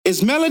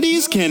Its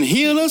melodies can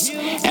heal us,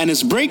 and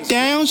its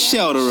breakdowns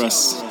shelter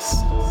us.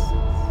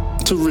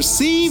 To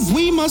receive,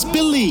 we must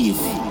believe,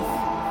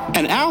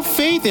 and our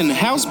faith in the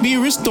house be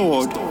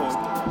restored,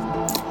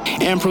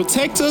 and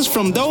protect us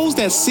from those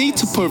that seek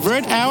to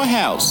pervert our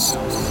house.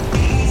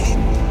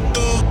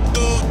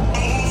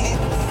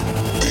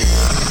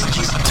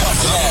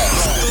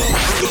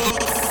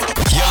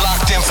 You're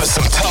locked in for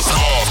some tough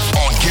love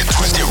on Get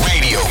Twisted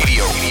Radio.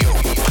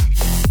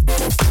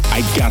 I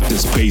got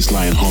this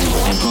baseline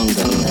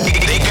hunger.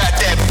 They got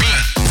that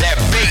beat, that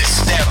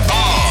bass, that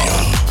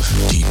bomb.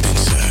 Deep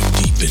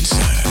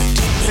inside.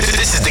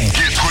 This is the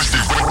Get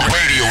Twisted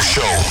Radio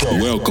Show.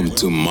 Welcome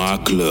to my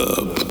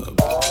club.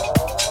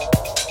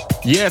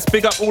 Yes,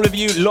 big up all of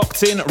you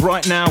locked in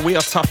right now. We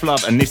are Tough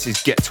Love and this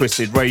is Get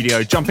Twisted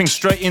Radio. Jumping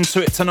straight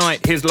into it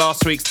tonight. Here's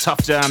last week's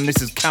Tough Jam.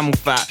 This is Camel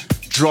Fat.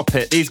 Drop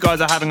It. These guys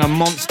are having a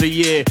monster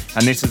year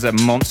and this is a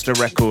monster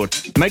record.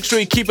 Make sure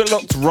you keep it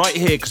locked right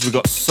here because we've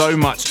got so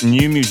much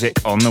new music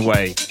on the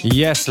way.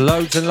 Yes,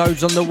 loads and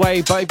loads on the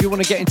way. But if you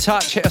want to get in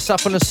touch, hit us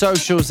up on the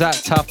socials at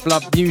Tough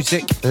Love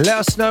Music. Let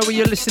us know where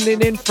you're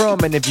listening in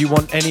from. And if you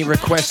want any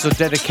requests or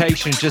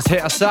dedication, just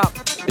hit us up.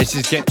 This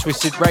is Get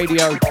Twisted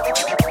Radio.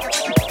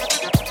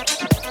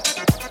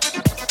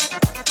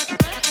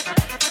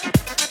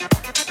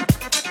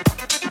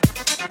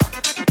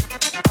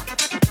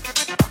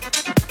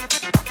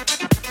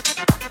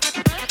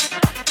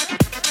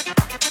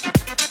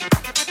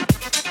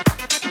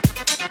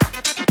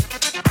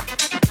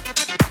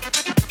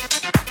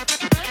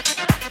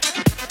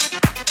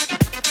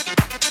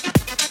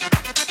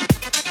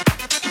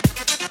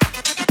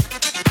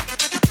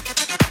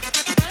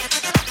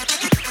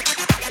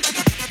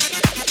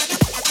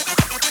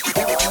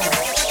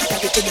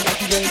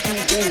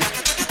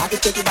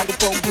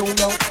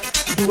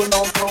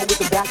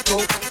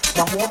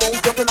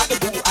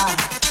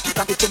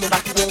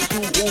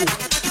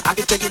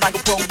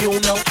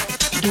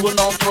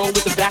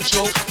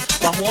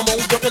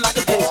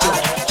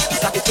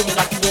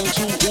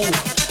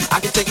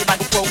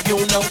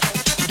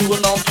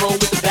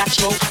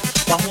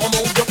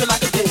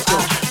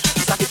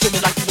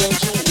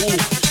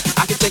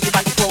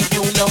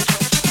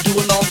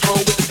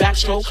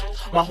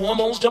 My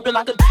hormones jumping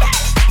like a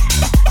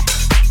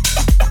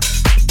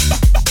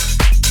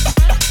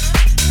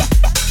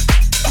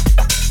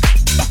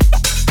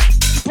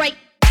break.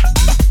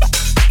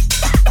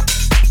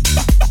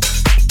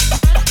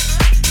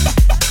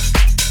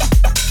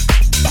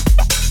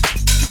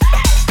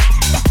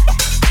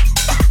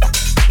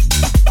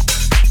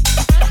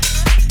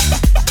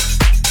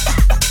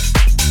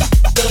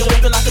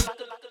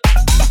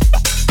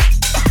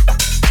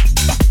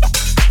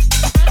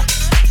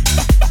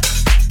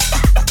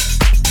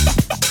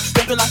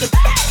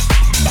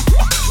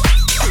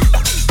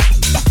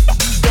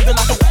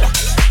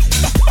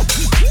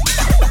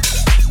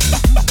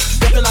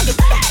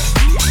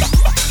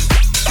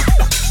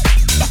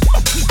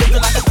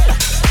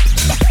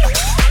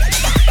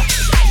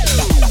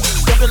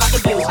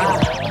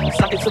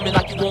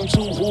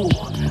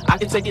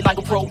 Take it like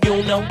a pro,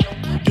 you know.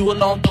 Do a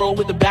long throw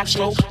with the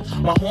backstroke.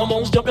 My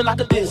hormones jumping like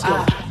a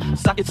disco.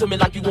 Sock it to me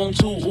like you want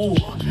to. Ooh,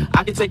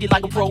 I can take it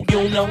like a pro,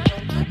 you know.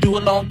 Do a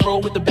long throw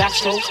with the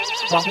backstroke.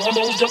 My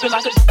hormones jumping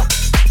like a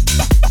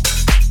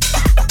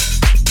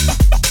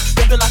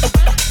jumping like a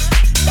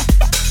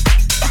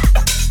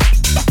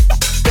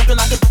jumping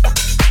like a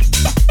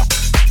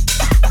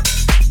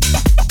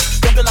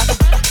jumping like a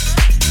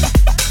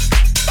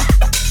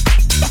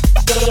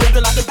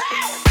jumping like a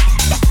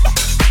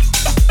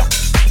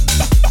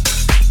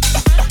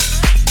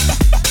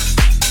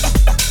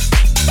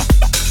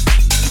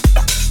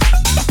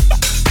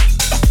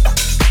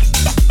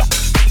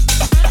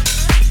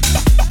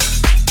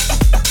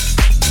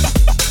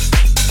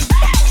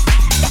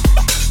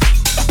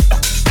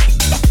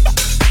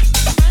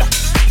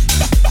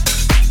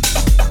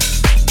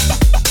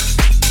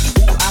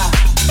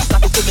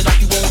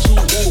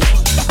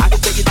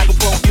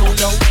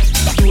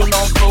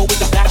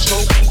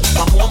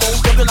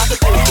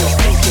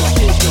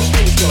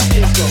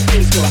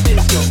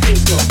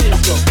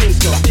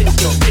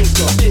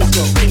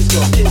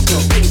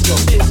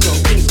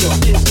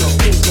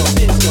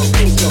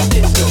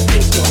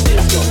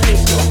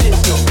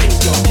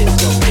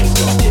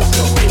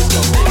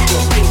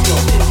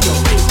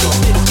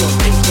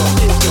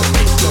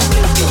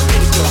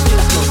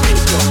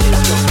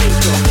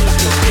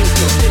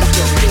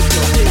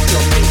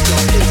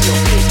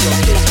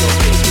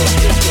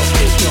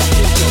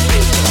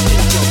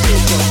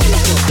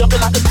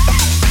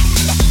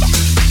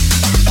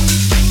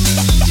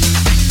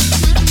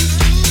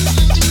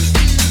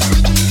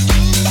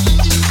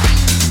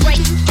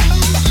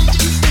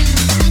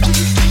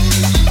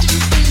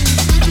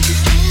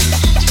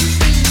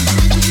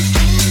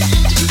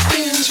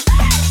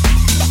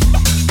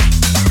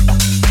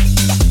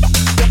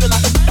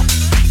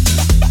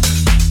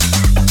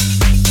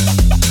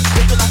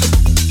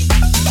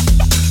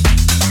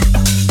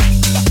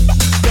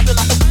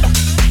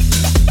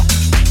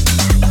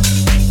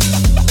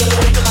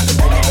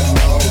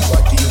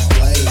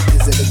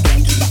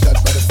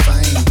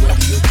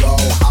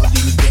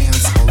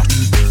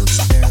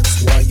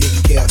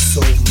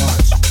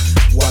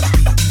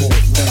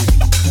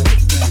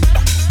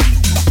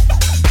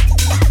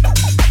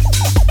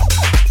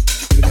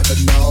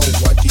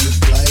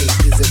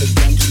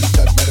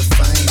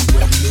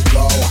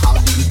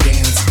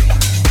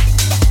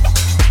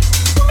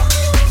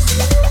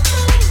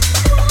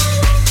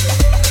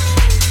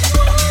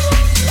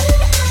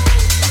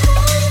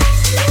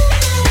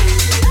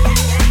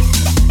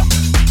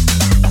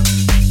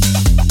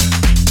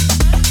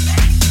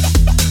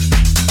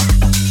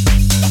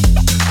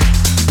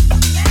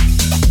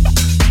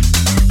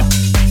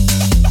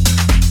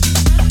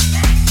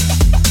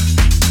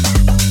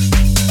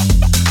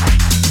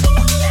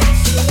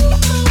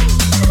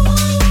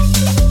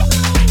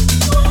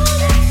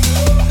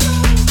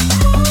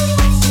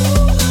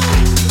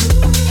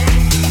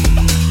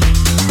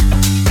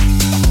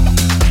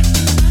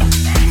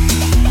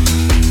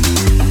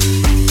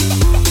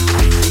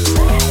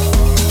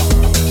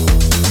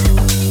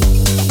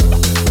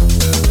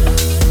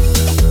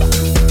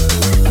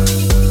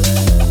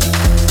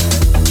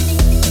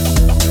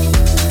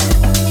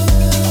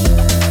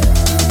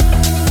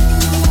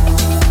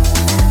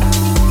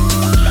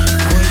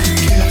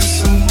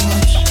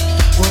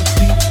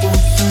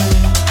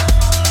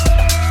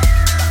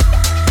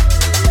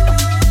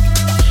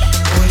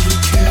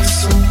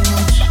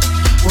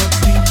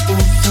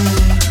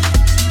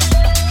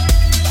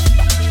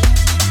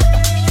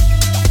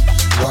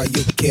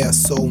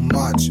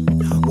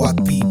what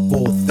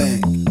people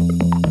think.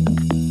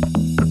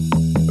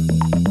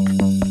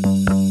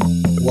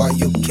 Why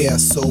you care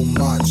so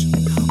much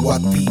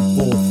what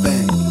people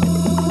think.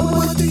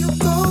 Where do you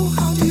go?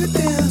 How do you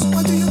dance?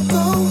 Where do you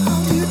go?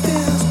 How do you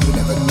dance? You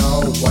never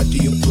know. What do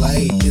you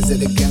play? Is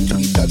it a game to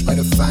be touched by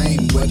the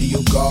fame? Where do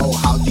you go?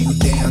 How do you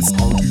dance?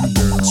 How do you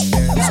dance?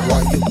 Dance.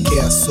 Why you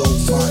care so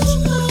much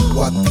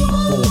what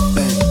people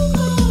think.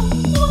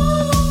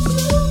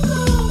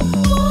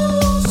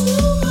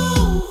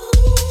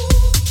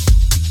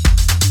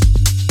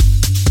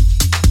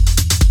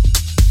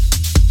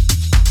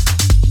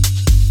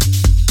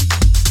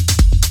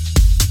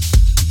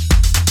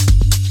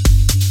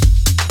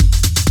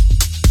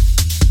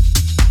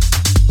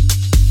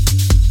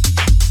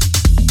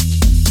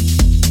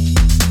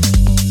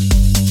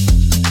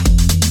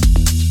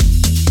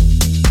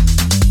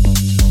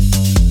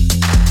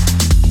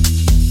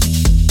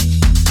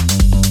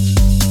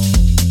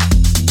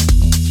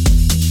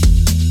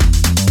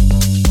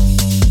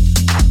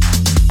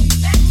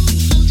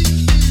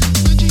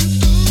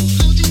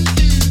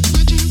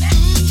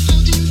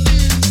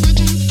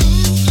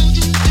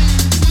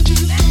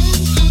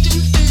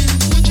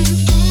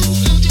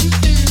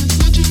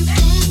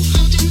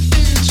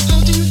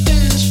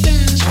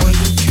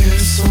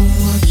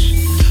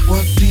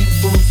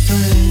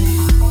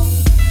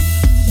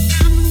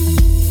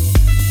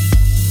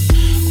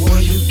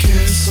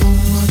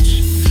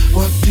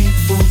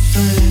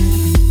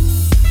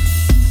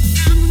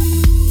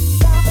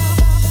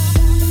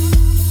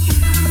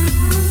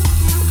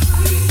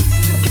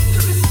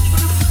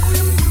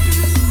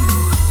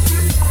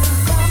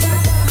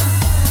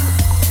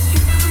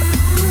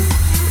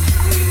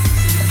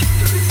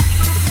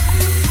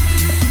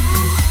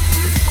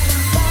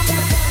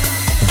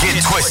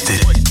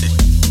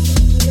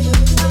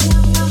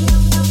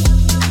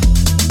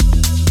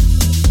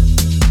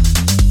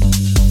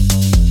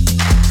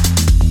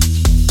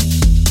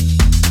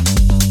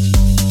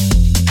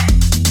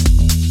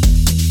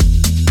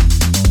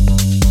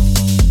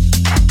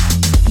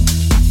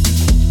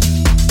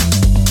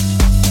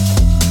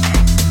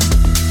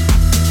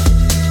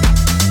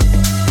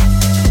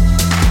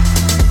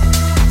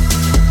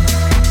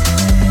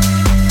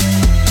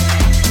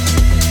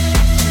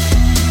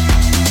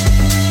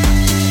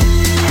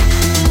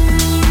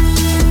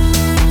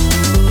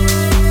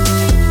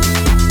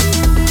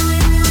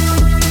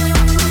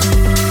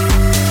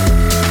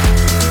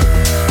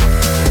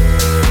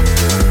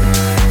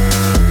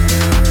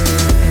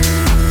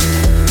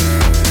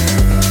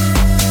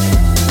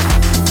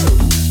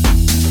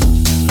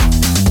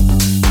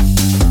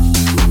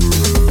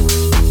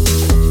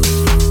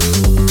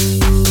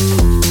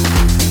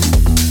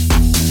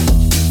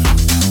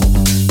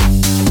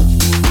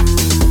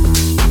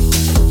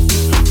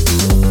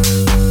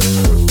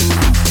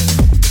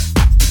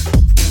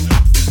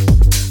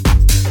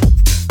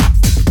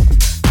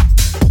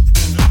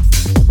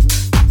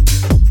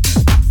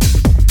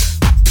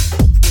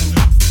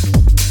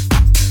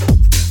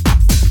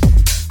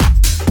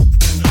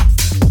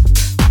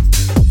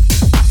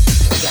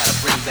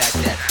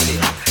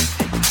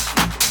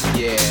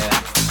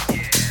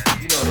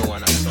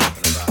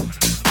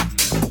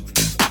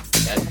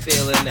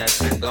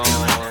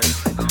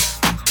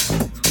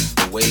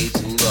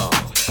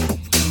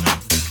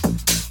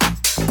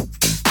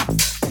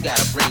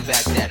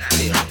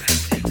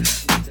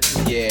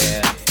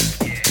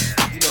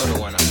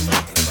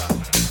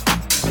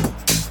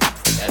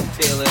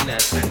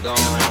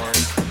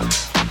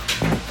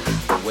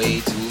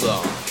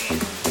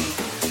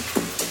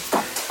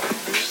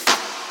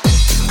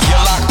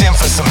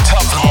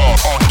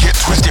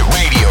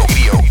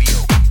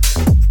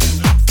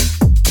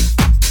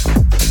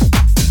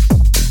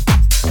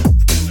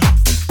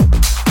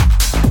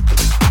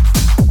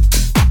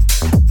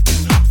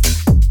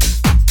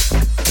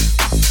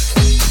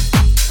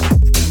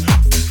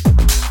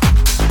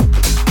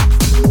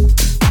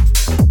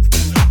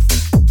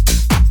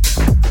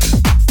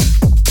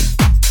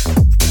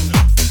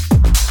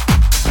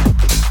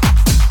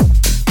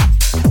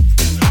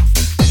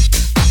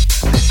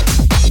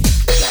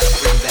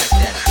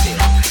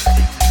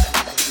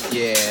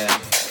 Yeah.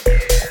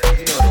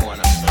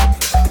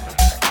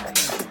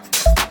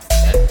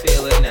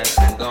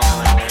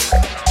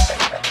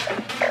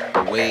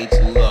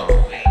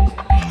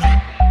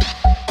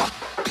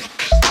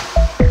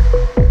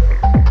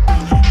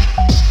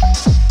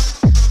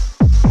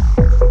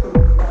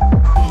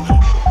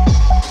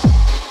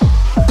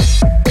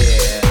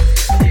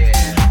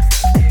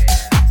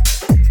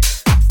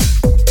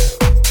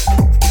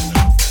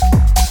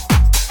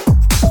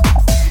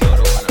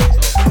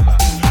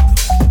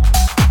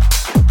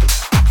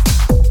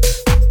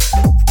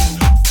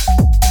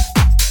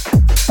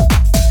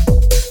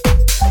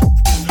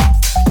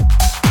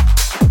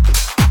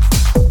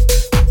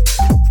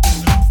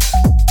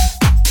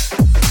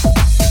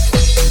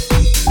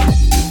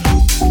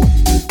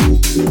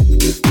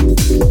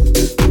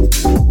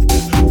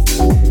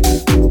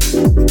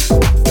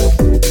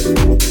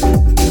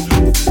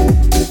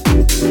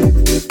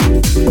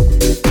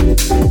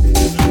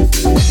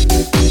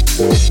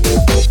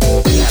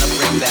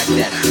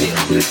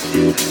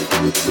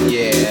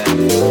 Yeah,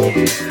 you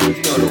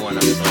know the one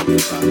I'm talking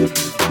about.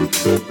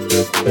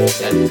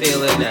 That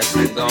feeling that's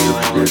been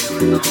gone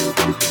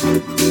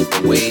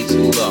for way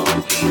too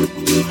long.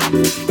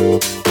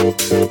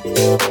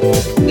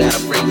 Gotta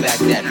bring back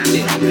that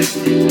feeling.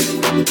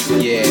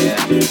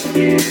 Yeah,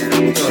 you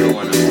know the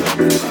one I'm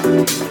talking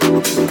about.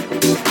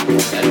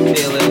 That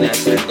feeling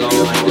that's been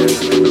gone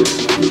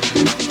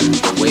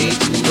for way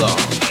too long.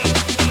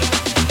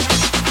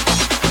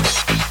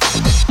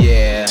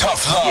 Yeah,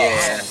 Tough love.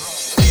 Yeah.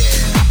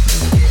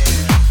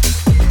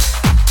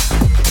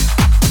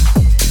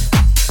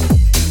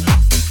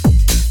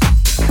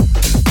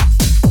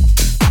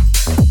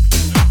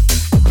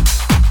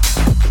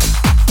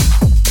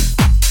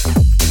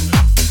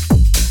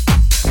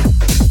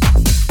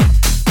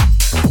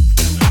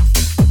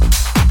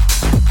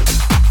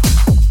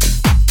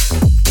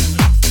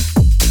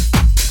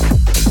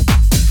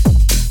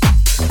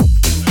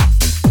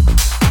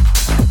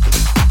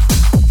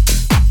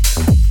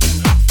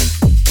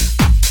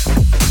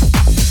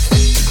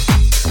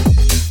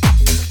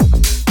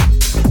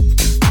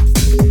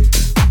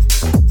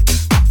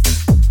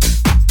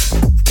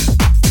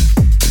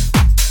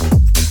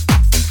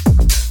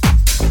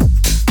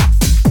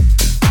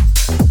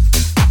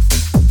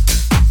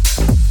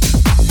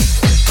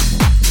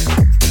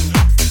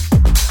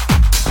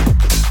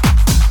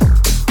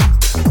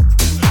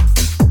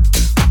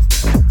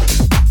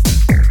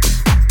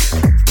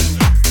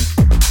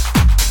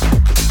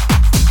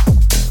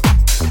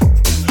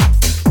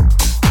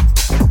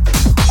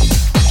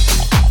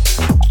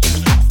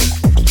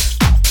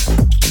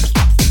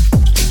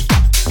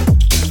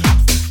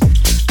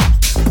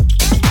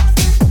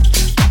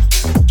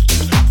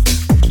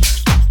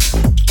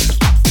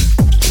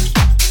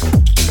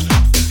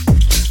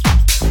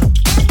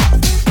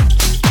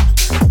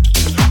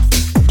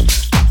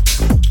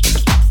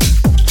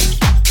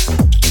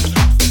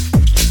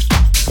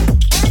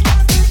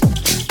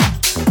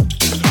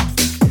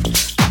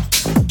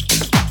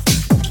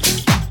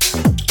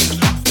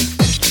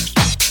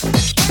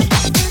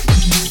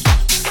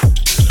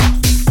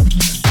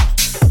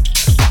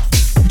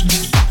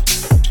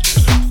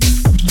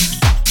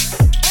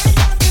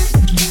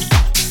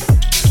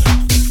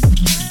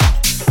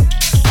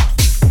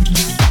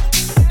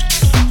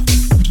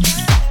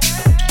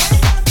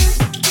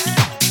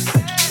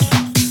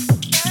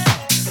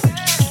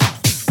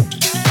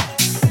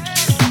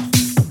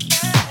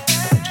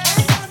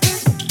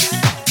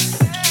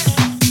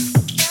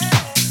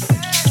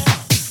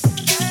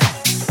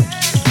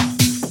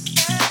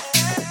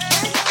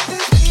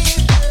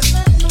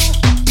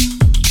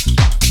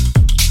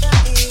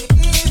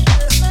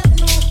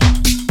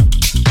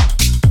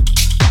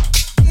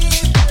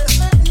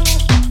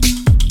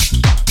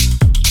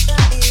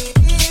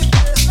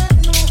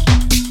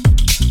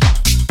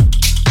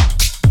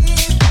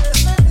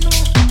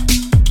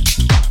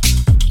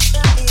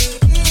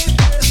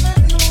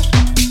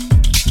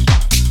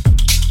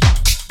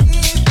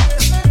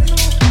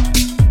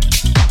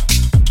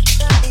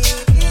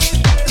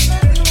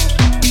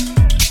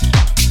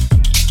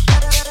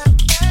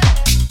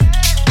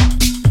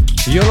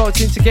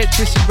 Get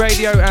Twisted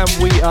Radio, and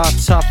we are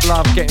Tough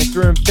Love, getting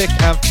through them thick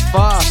and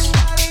fast.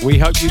 We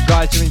hope you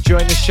guys are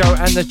enjoying the show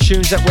and the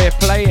tunes that we're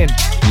playing.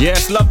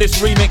 Yes, love this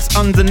remix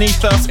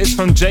Underneath Us. It's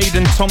from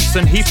Jaden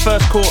Thompson. He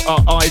first caught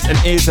our eyes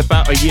and ears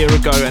about a year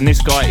ago, and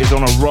this guy is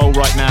on a roll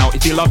right now.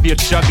 If you love your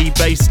chuggy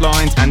bass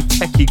lines and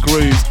techie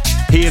grooves,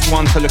 he is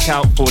one to look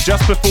out for.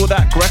 Just before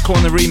that, Greco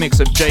on the remix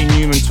of Jay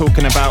Newman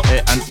talking about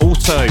it, and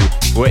Auto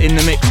were in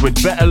the mix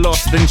with Better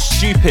Lost Than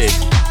Stupid.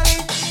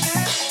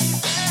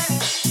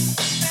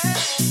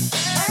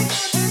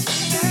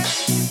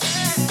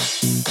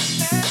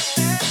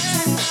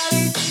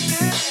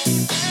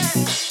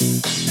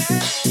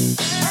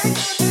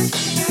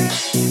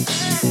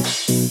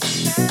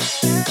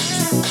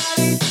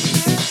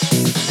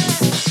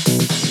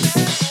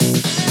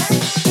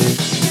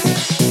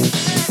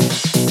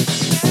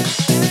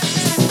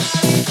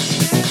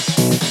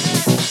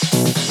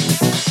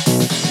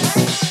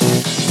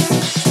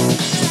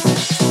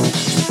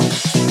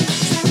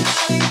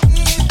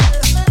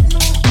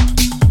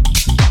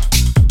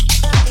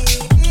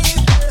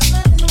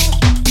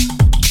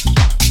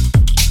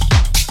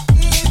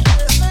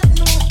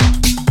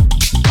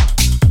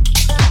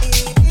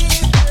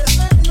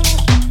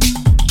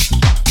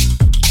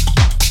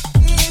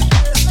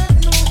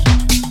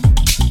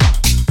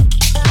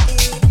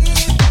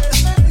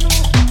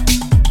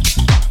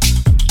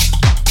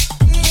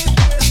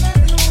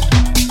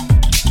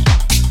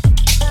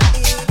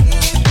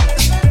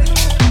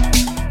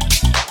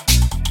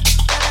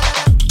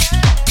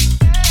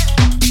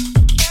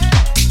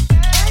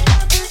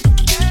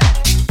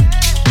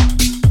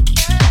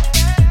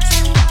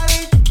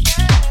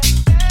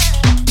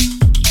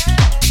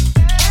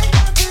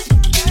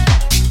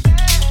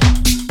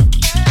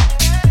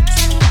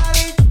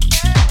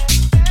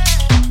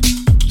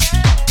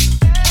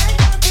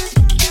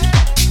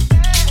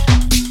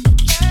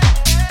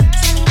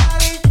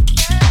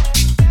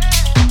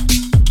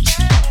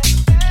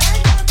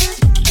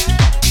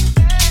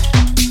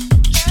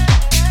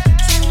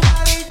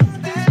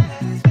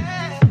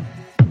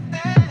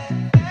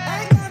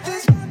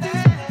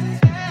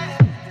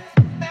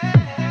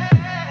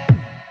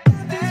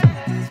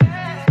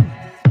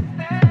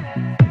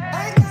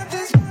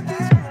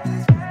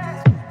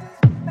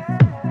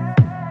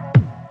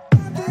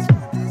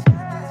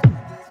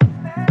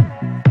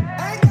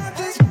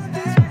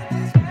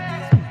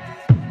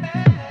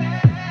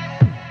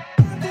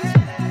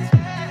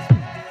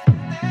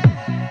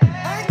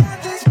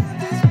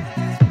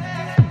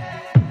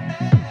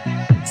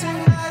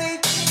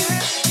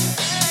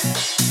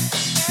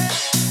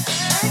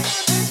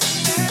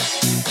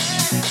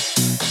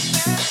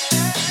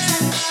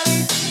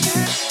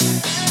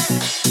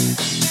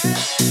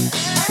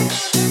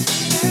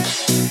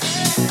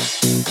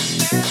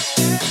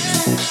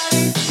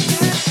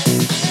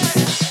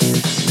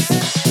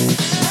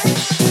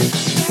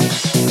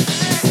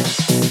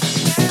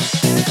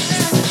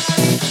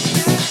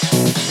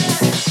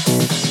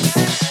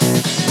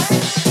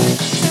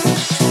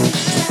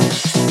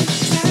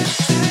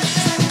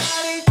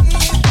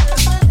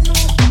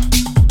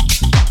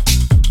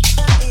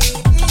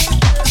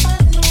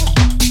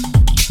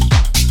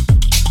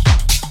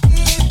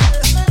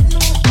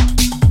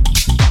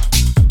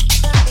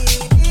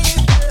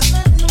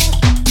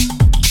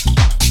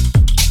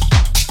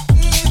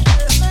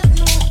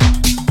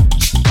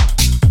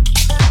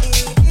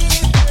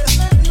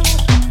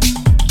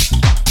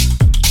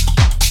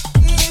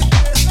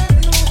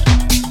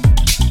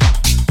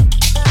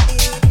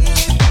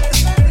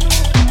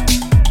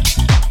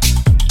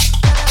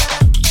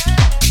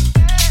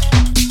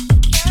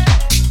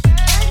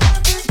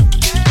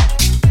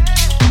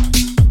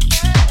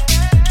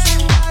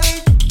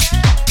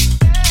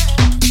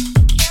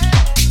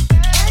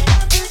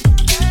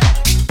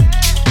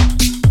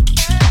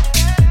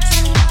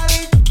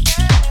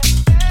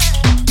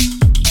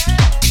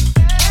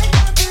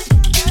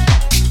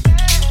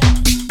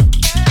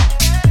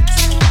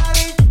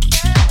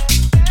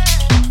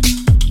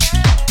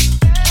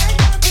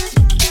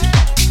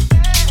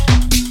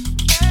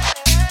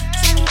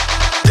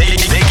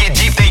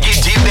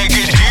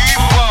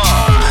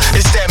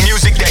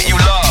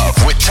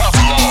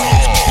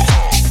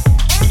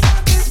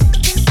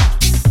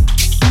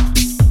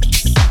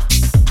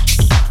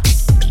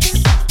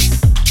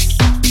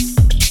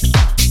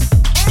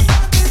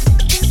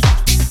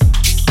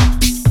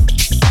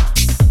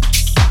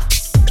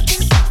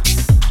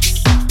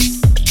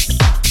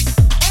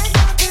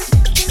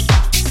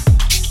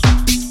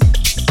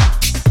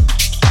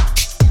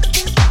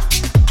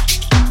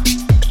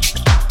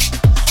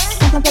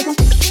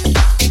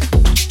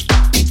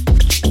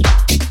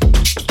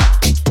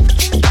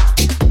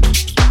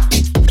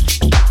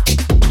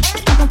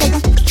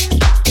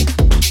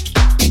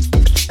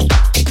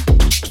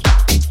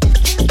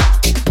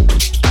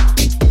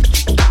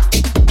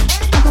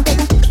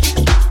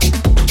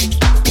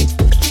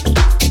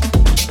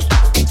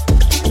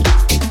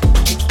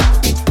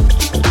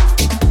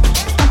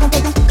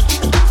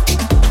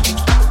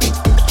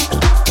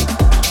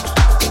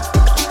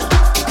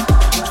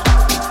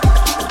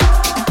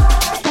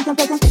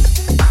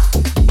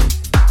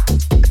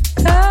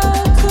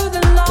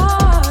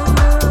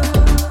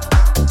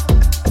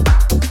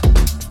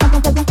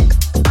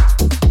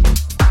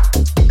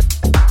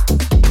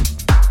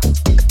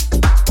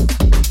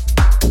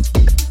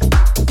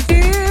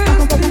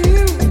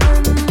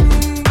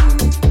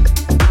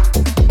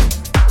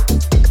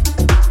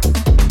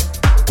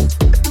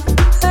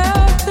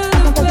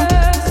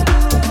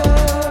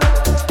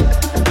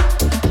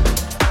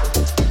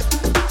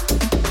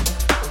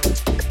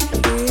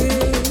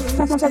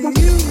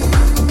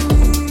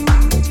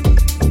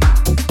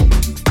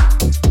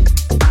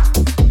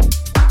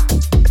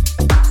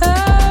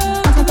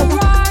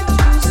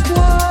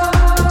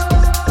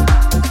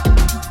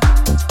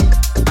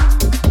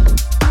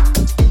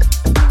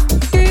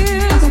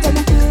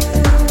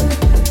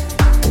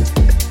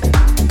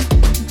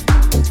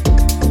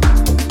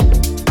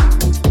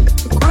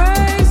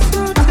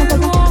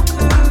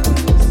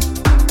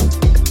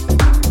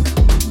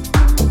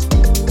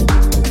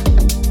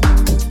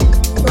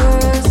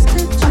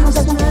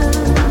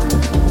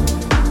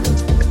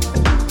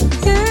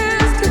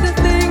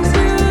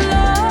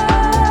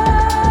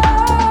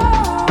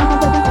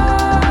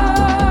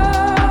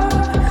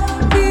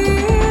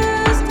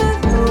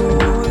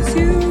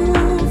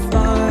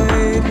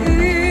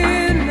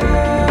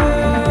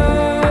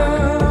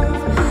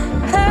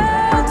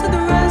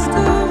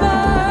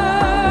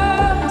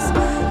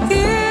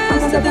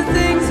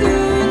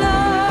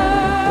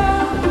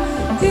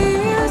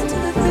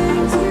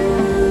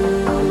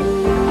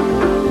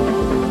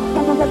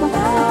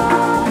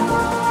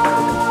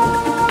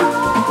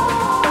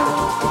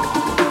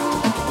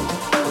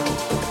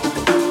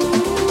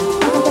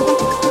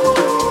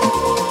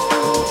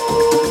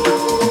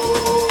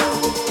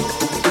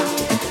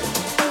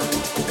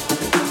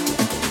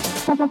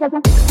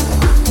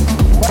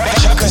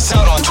 Check us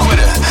out on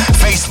Twitter,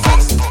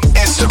 Facebook,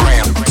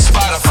 Instagram,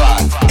 Spotify,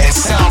 and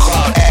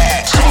SoundCloud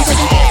at Tough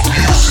Love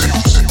Music.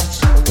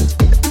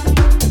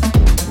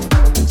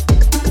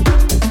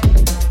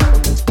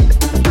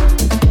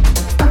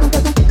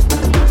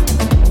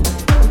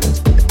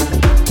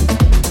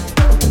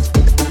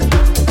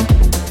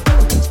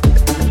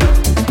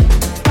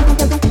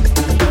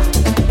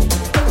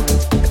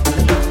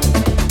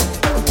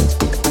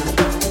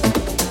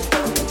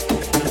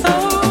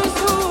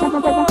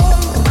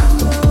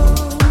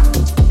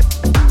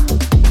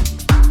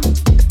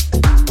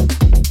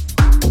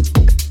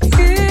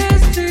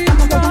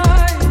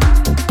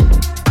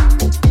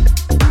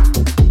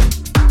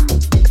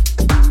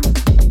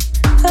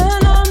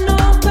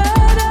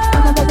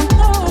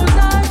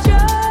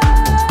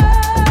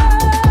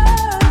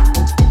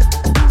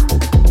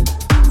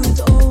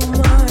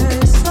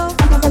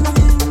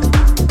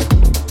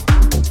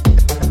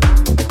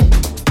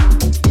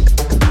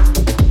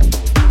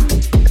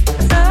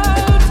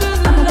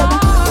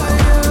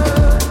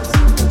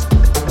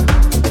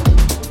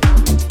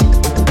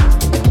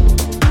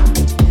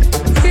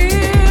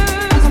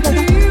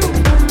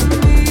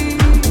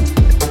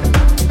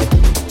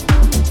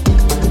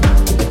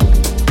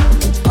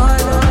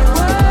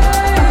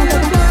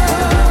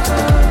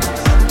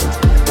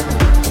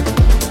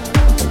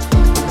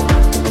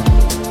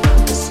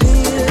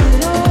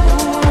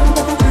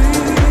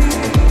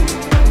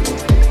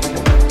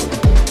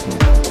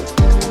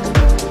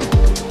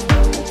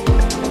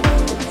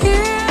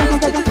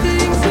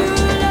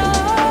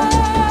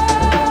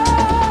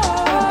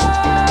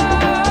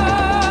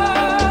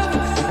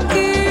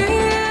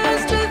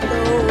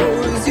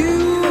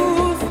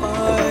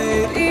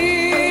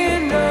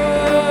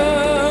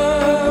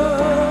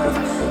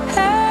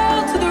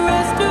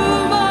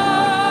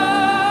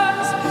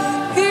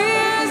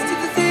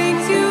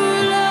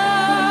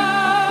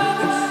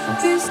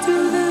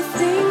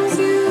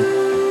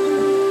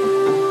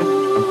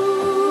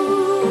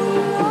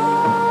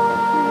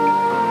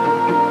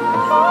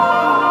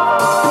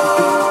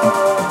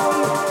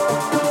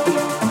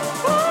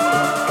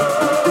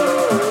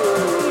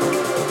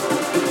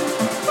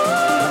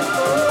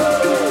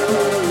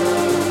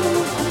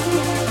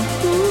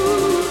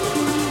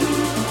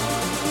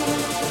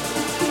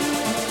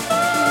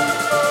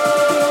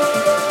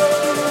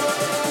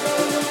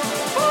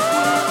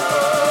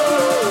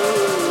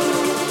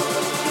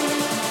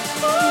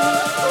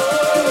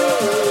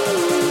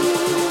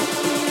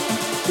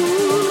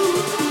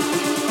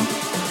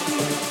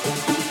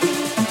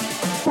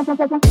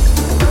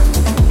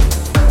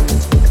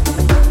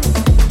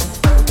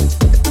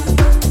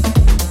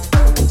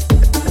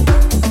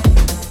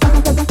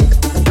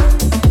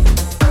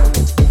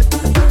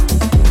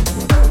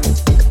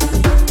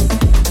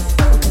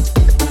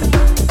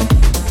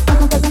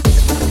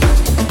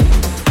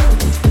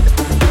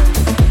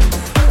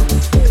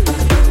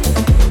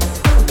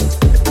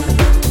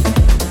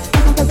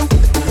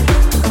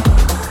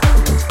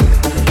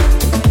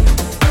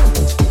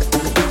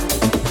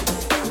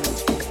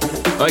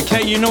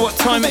 Okay, you know what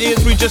time it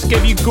is. We just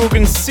gave you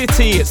Gorgon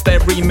City. It's their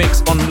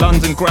remix on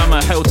London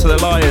Grammar, Hell to the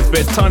Liars.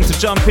 But it's time to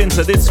jump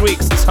into this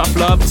week's Tough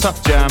Love,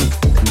 Tough Jam.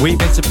 We've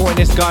been supporting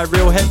this guy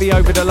real heavy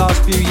over the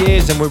last few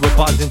years, and we were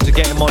buzzing to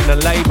get him on the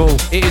label.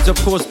 It is, of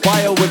course,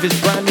 Bio with his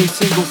brand new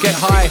single, Get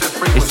High.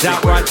 It's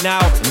out right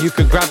now, and you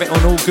can grab it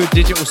on all good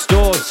digital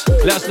stores.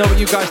 Let us know what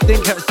you guys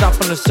think. Hit us up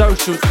on the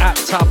socials at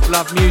Tough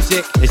Love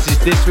Music. This is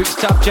this week's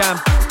Tough Jam.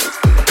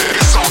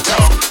 It's so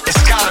tough,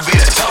 it's gotta be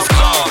the Tough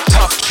Love,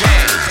 Tough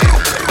Jam.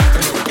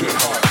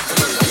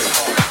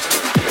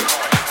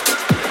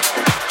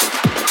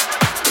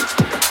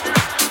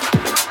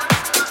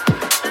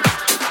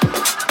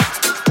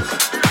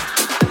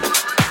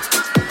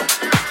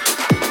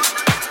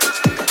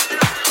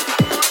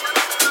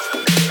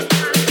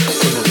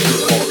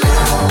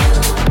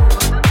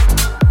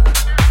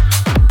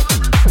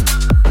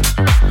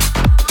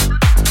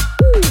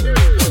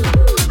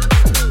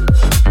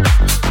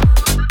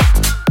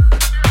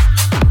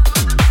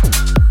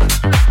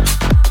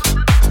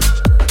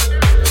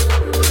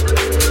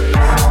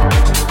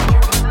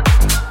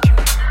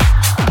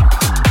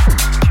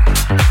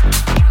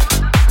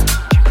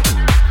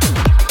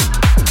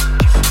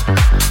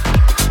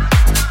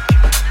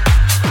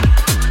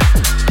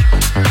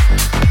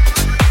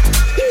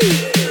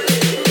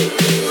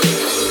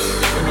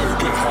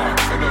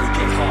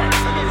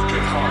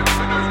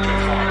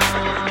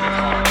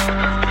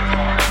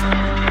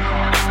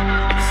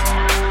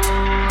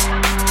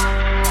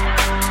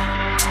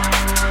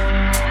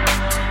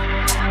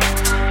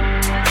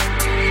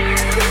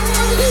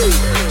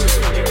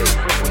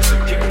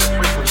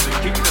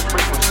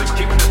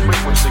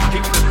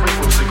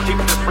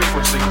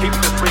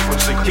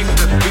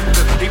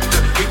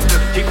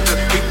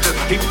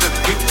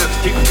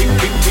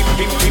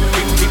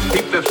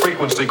 that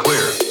frequency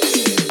clear.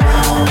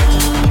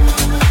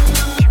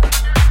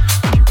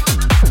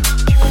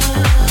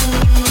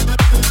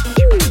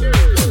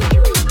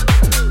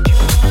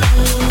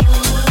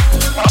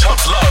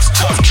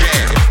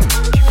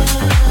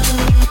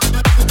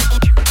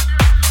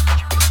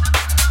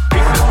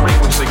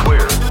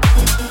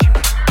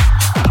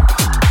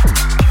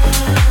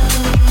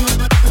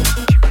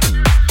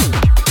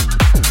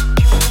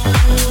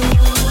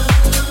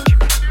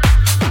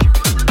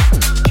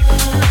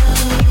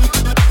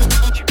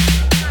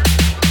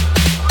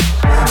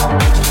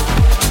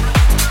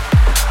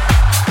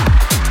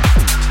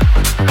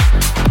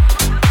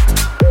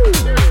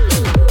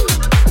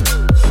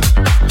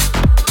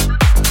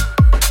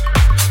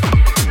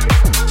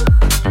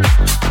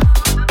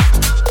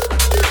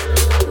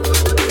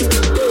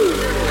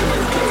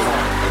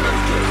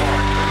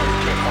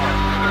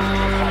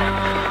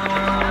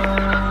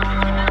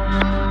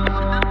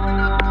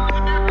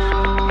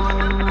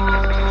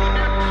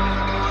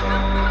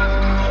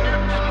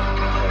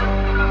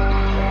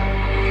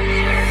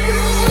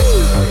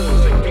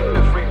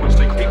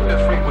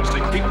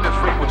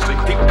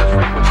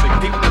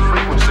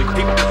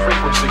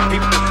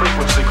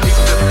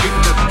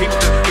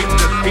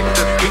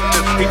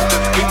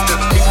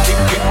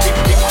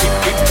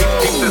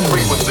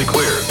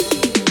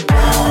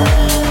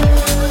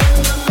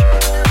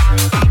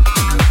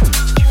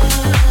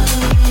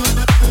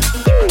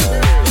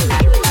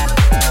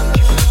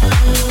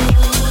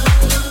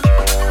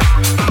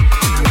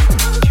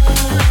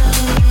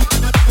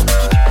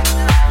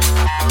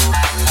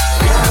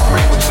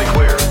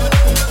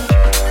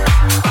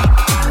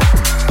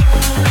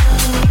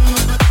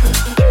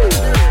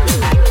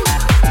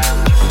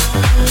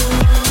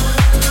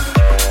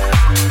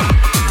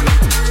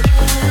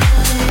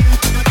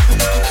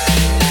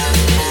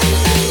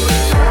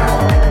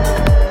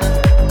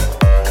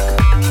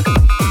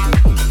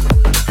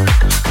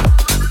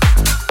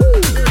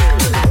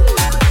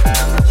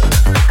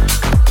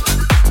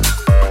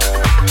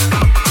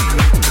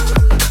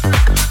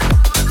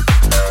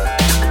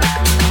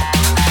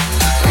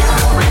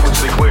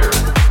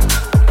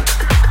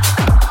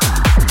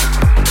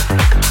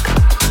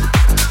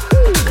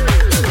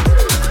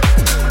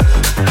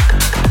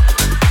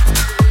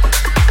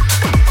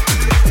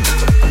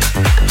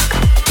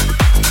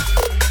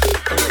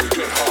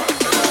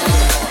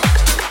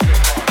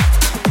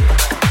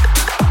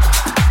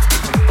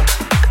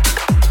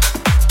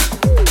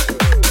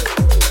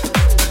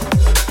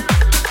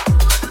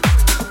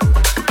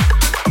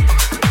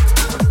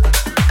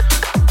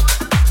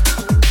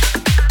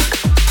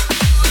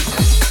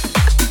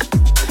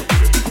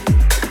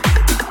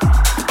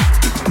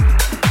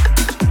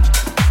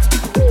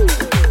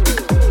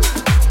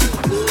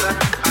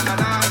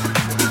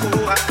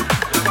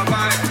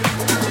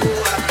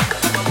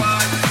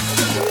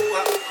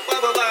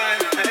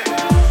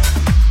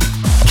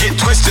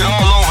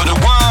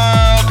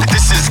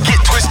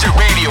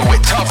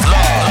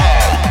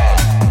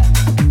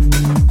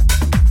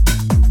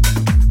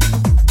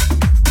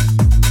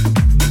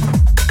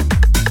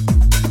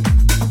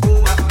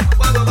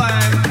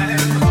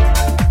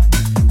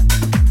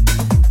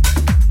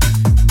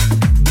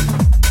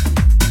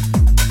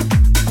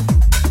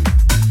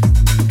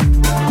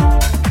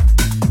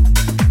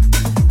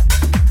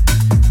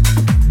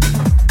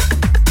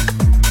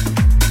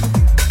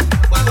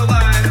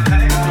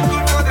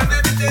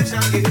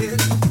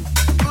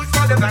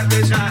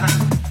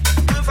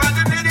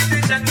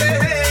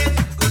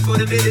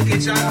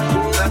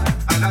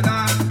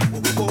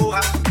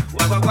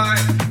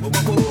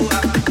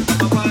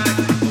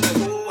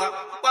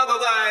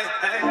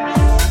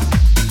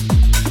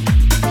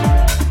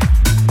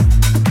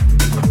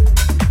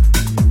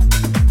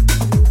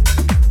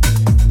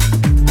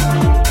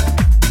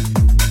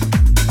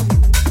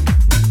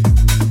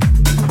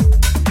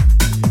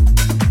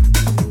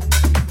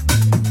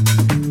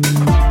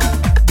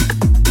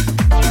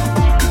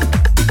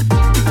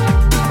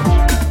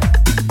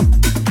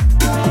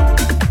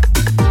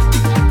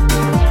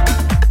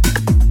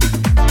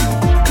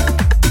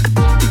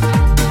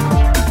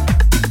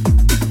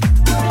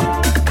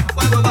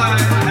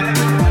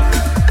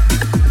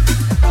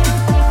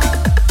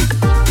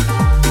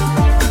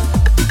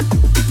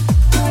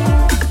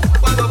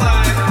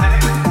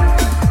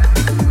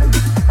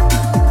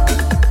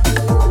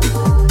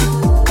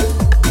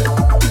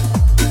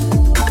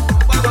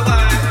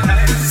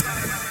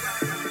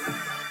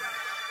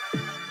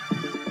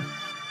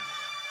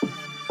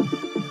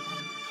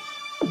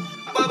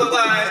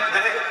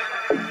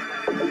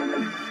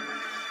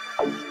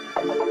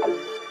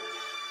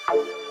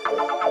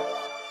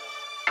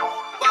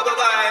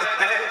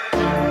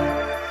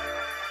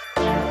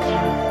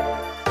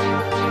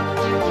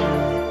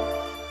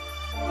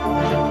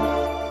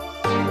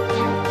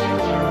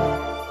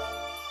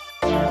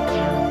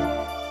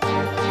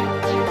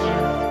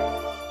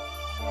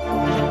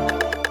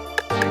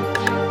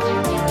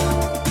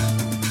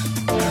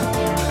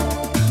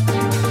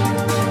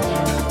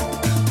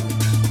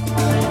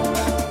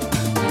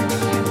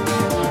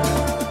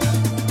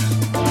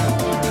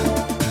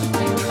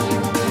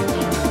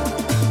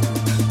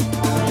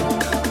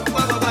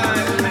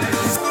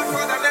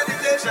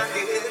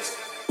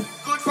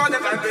 for the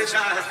vibration.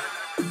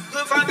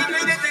 Good for the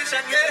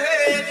meditation,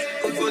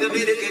 yeah. Good for the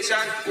medication.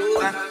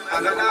 Oh,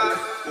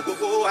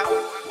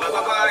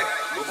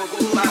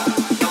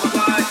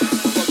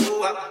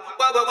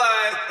 go,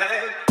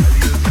 hey.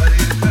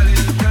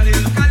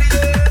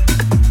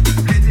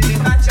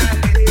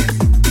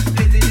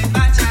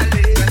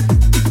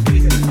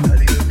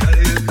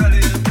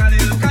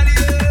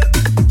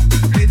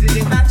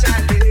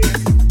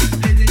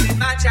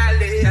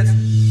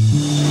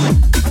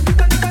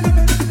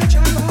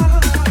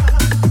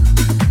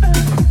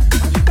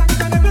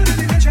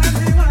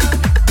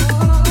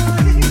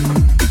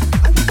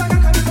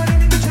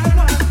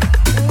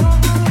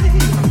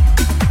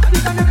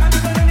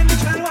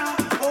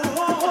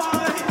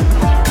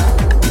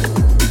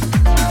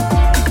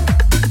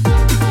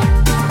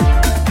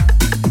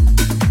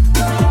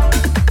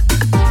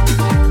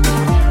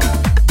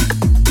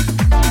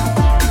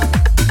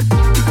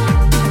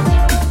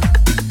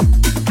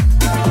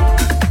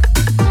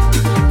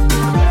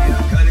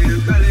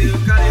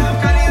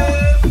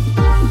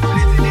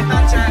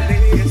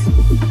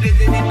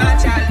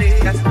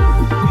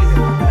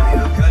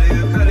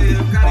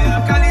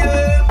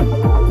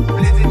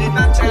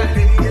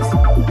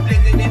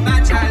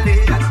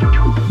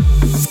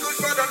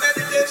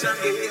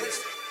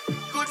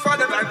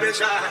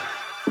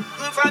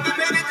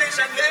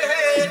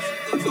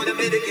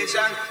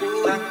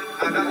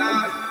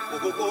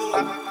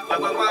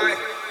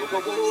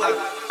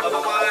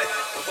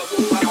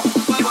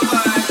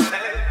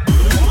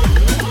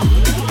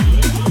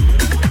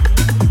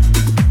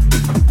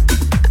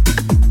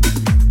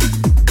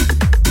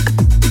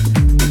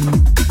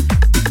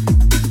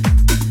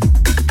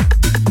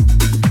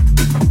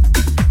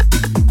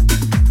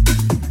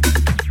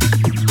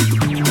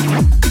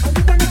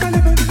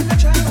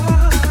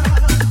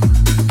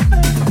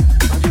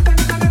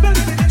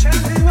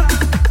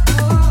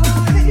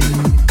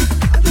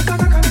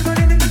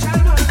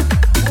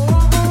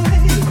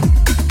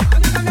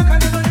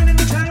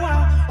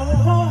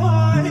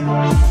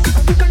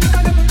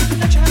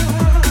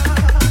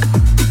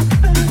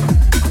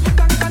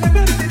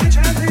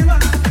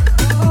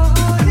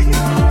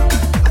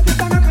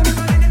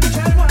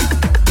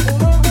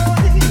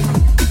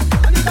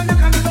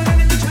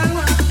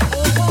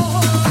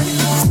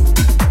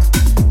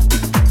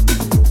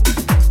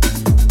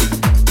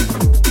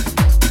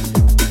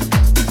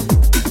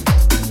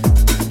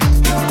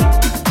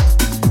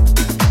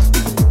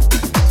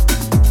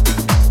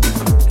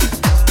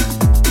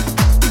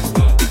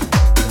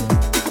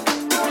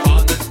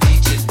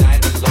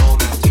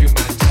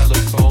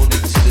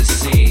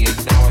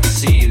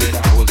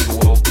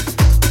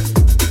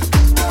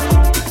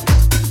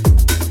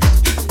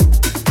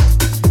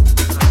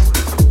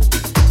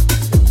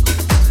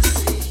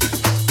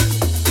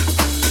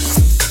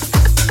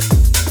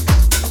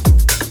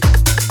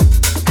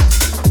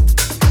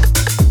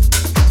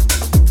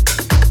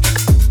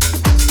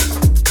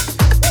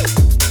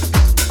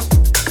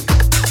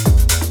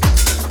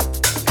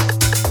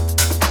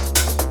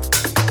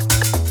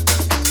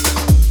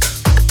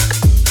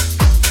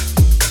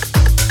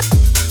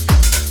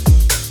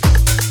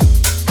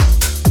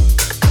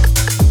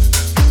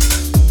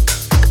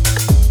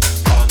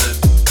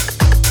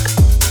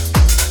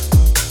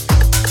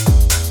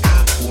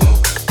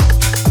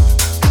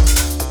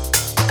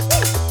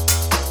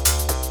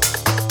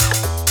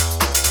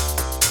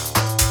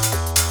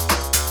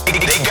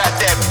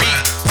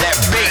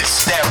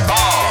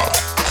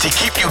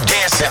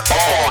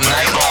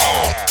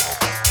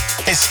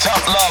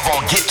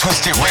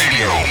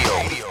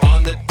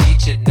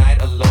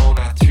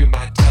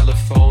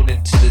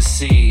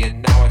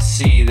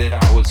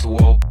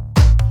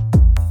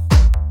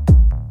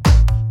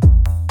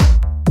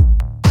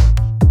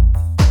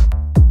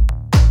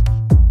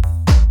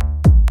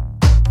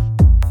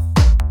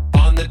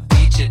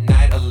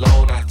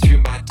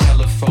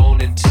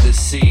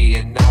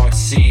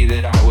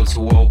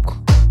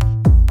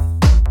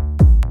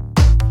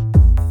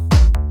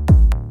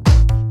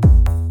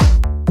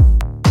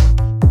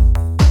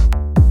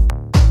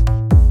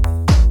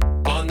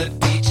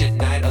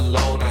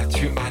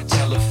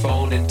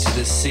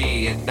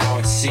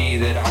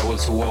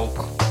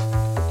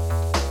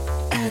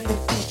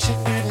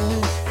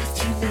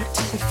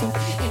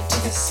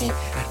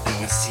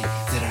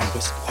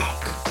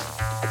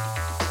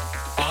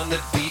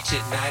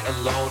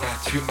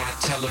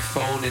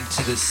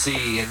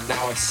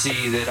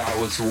 See that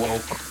I was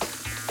woke.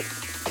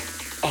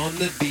 On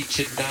the beach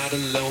at night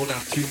alone, I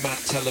threw my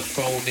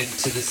telephone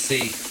into the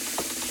sea.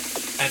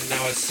 And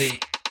now I see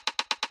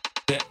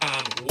that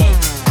I'm woke.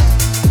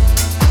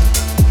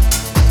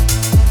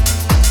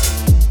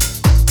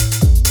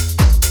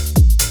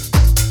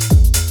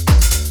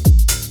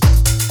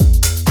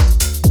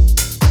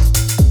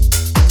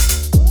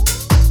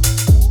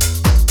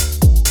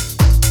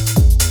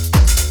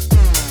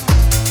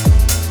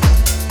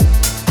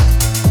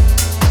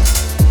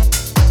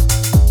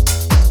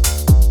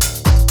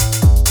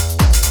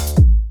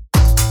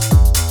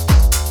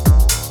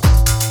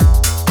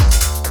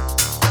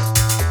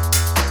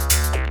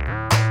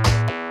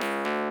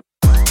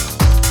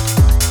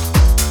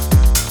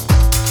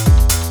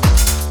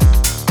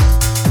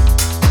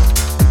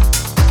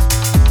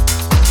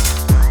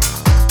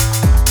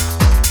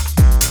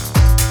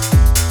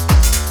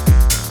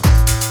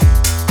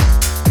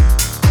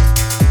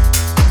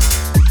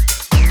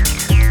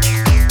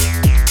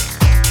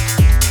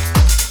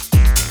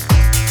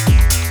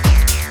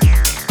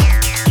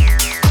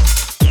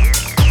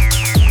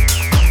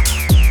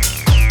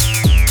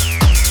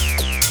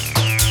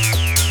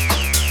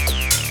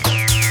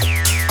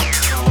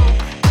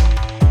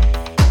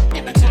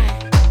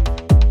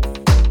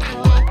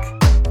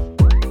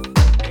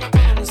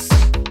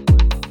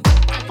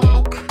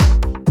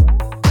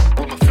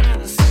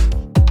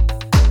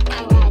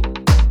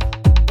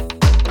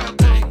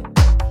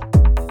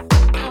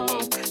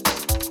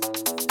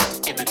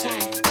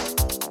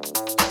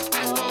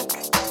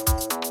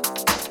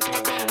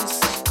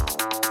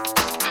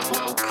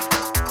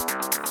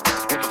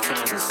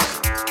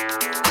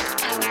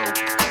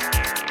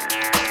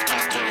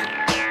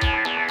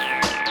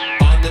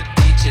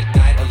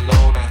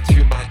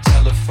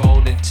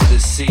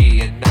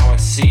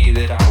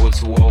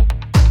 was woke.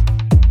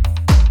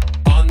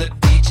 On the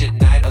beach at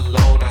night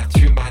alone, I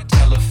threw my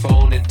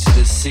telephone into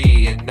the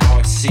sea, and now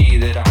I see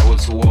that I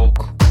was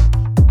woke.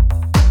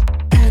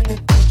 On the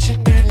beach at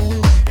night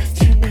alone, I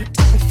threw my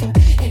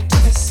telephone into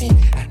the sea,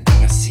 and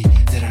now I see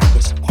that I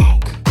was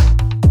woke.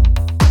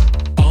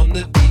 On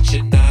the beach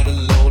at night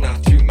alone, I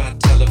threw my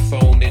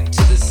telephone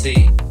into the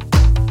sea,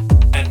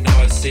 and now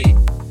I see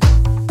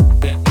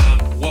that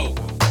I'm woke.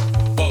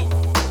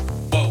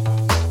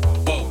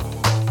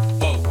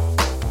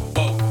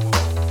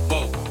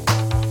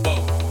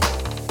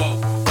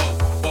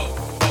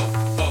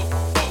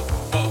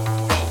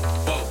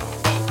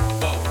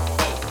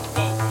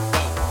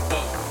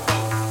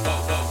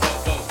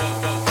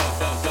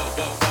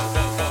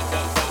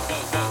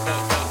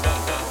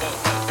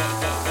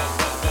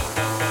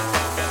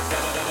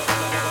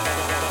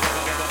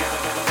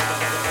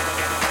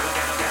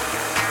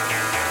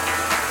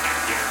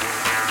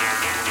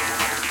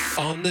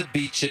 On the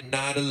beach at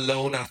night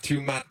alone, I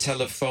threw my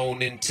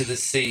telephone into the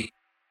sea,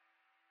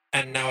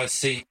 and now I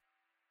see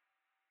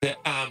that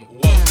I'm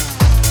woke.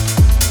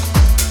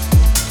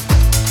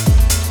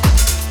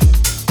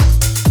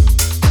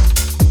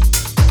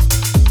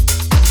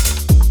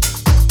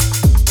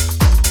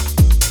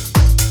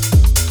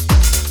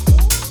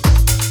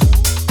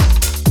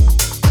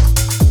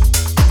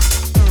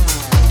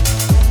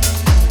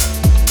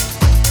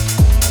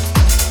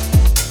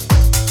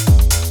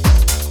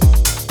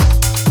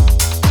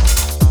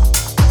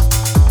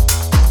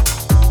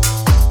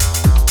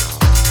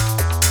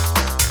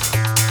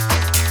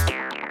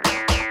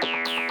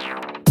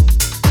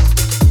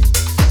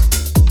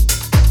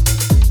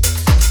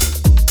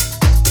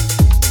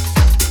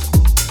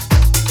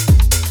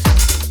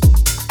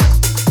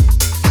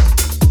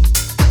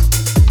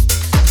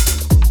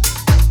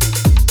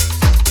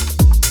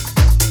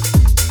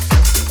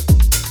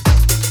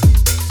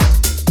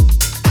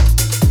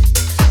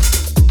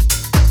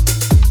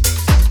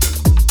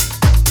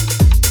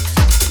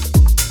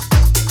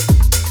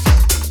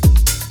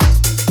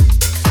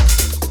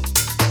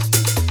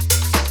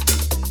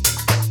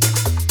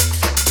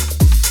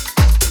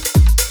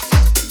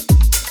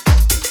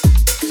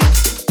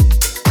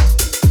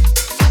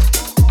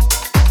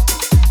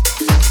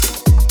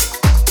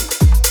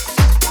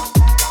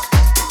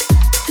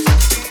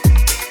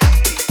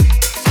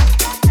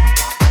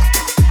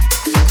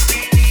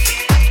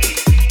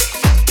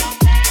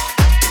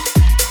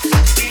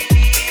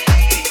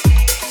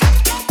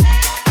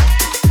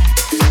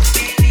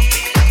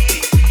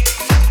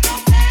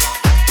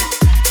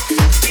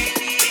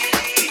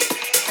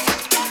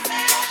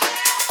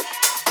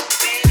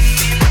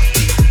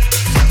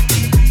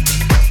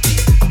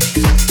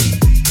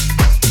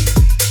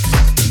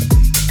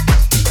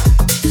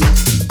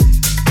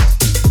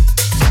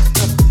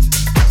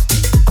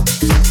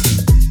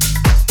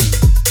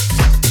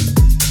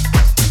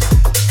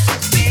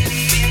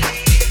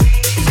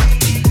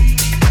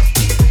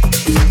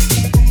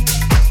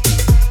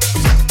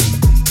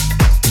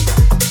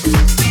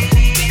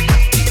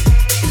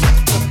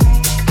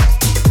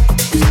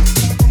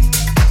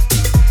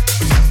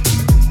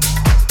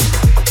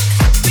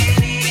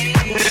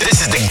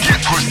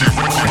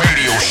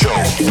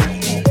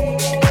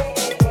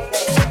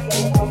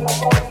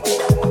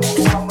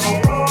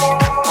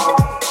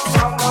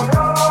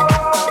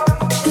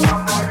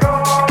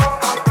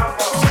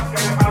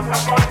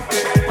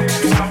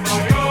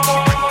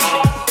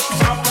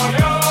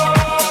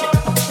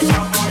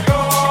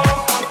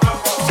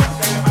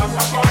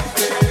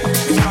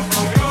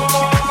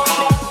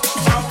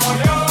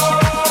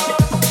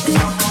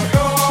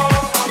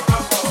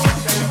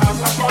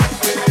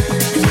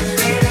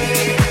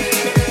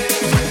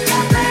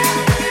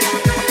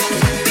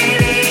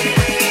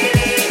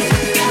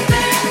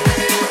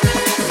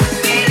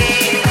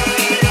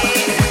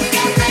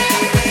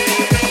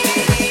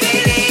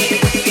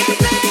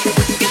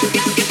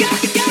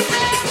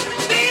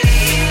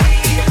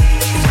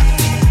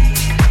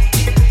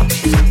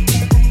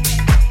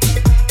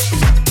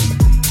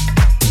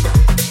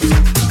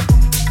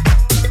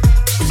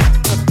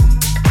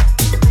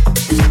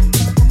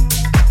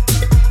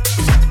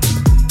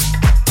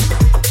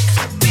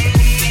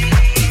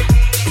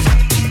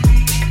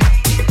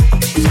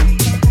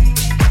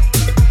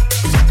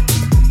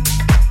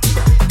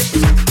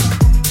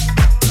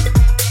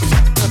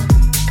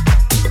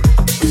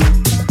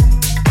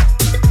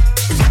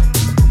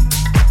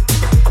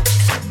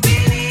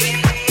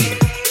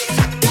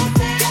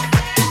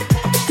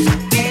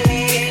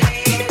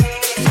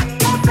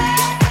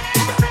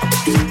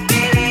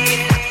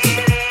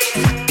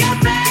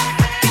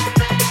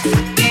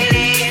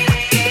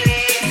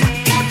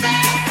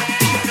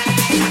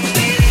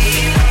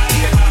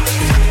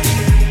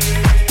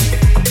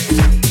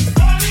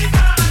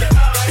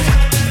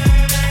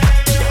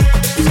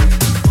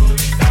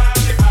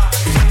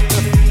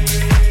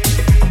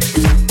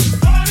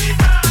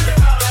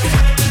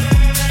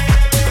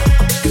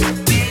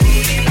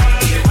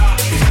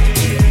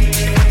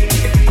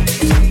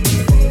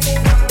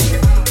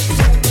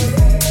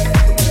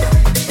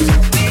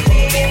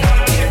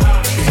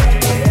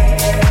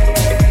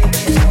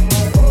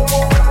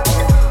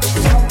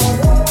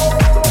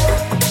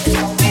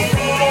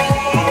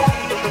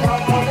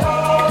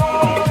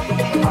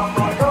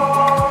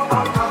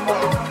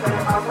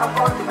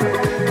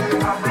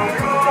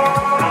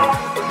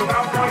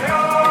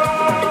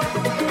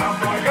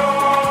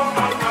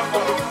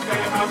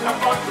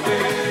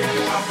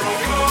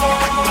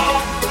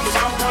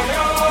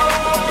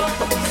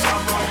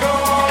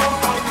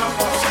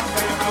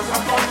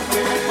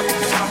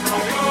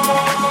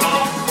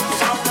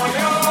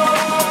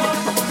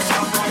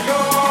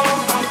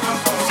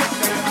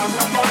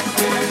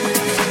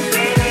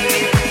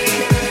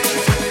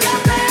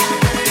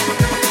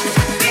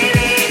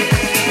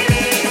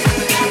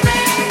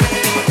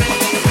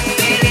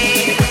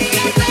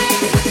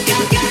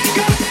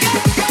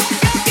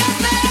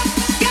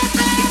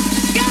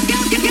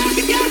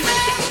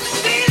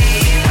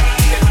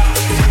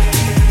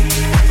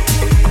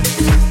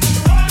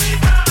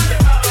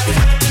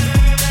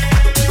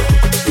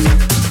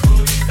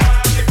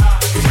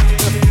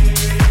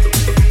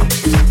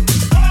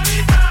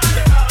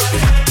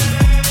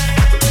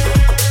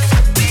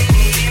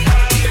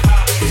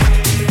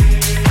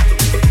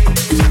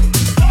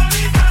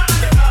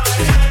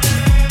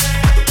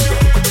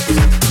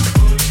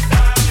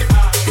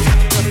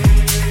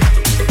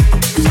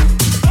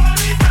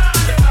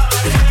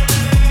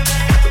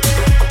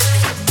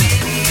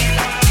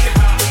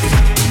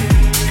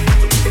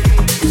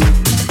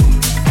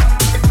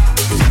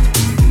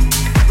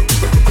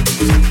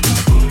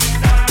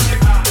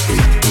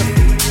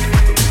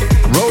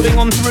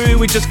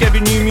 we just gave you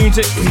new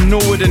music from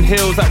Norwood and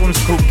Hills. That one's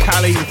called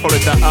Cali. We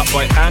followed that up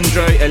by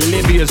Andre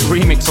Olivia's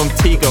remix on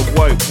Tiga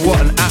Woke. What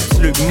an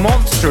absolute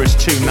monstrous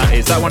tune that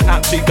is. That one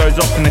absolutely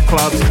goes off in the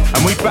clubs.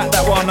 And we backed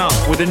that one up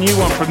with a new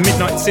one from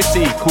Midnight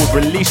City called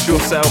Release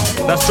Yourself.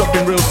 That's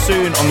dropping real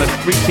soon on the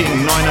freaking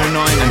 909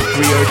 and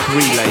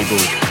 303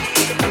 label.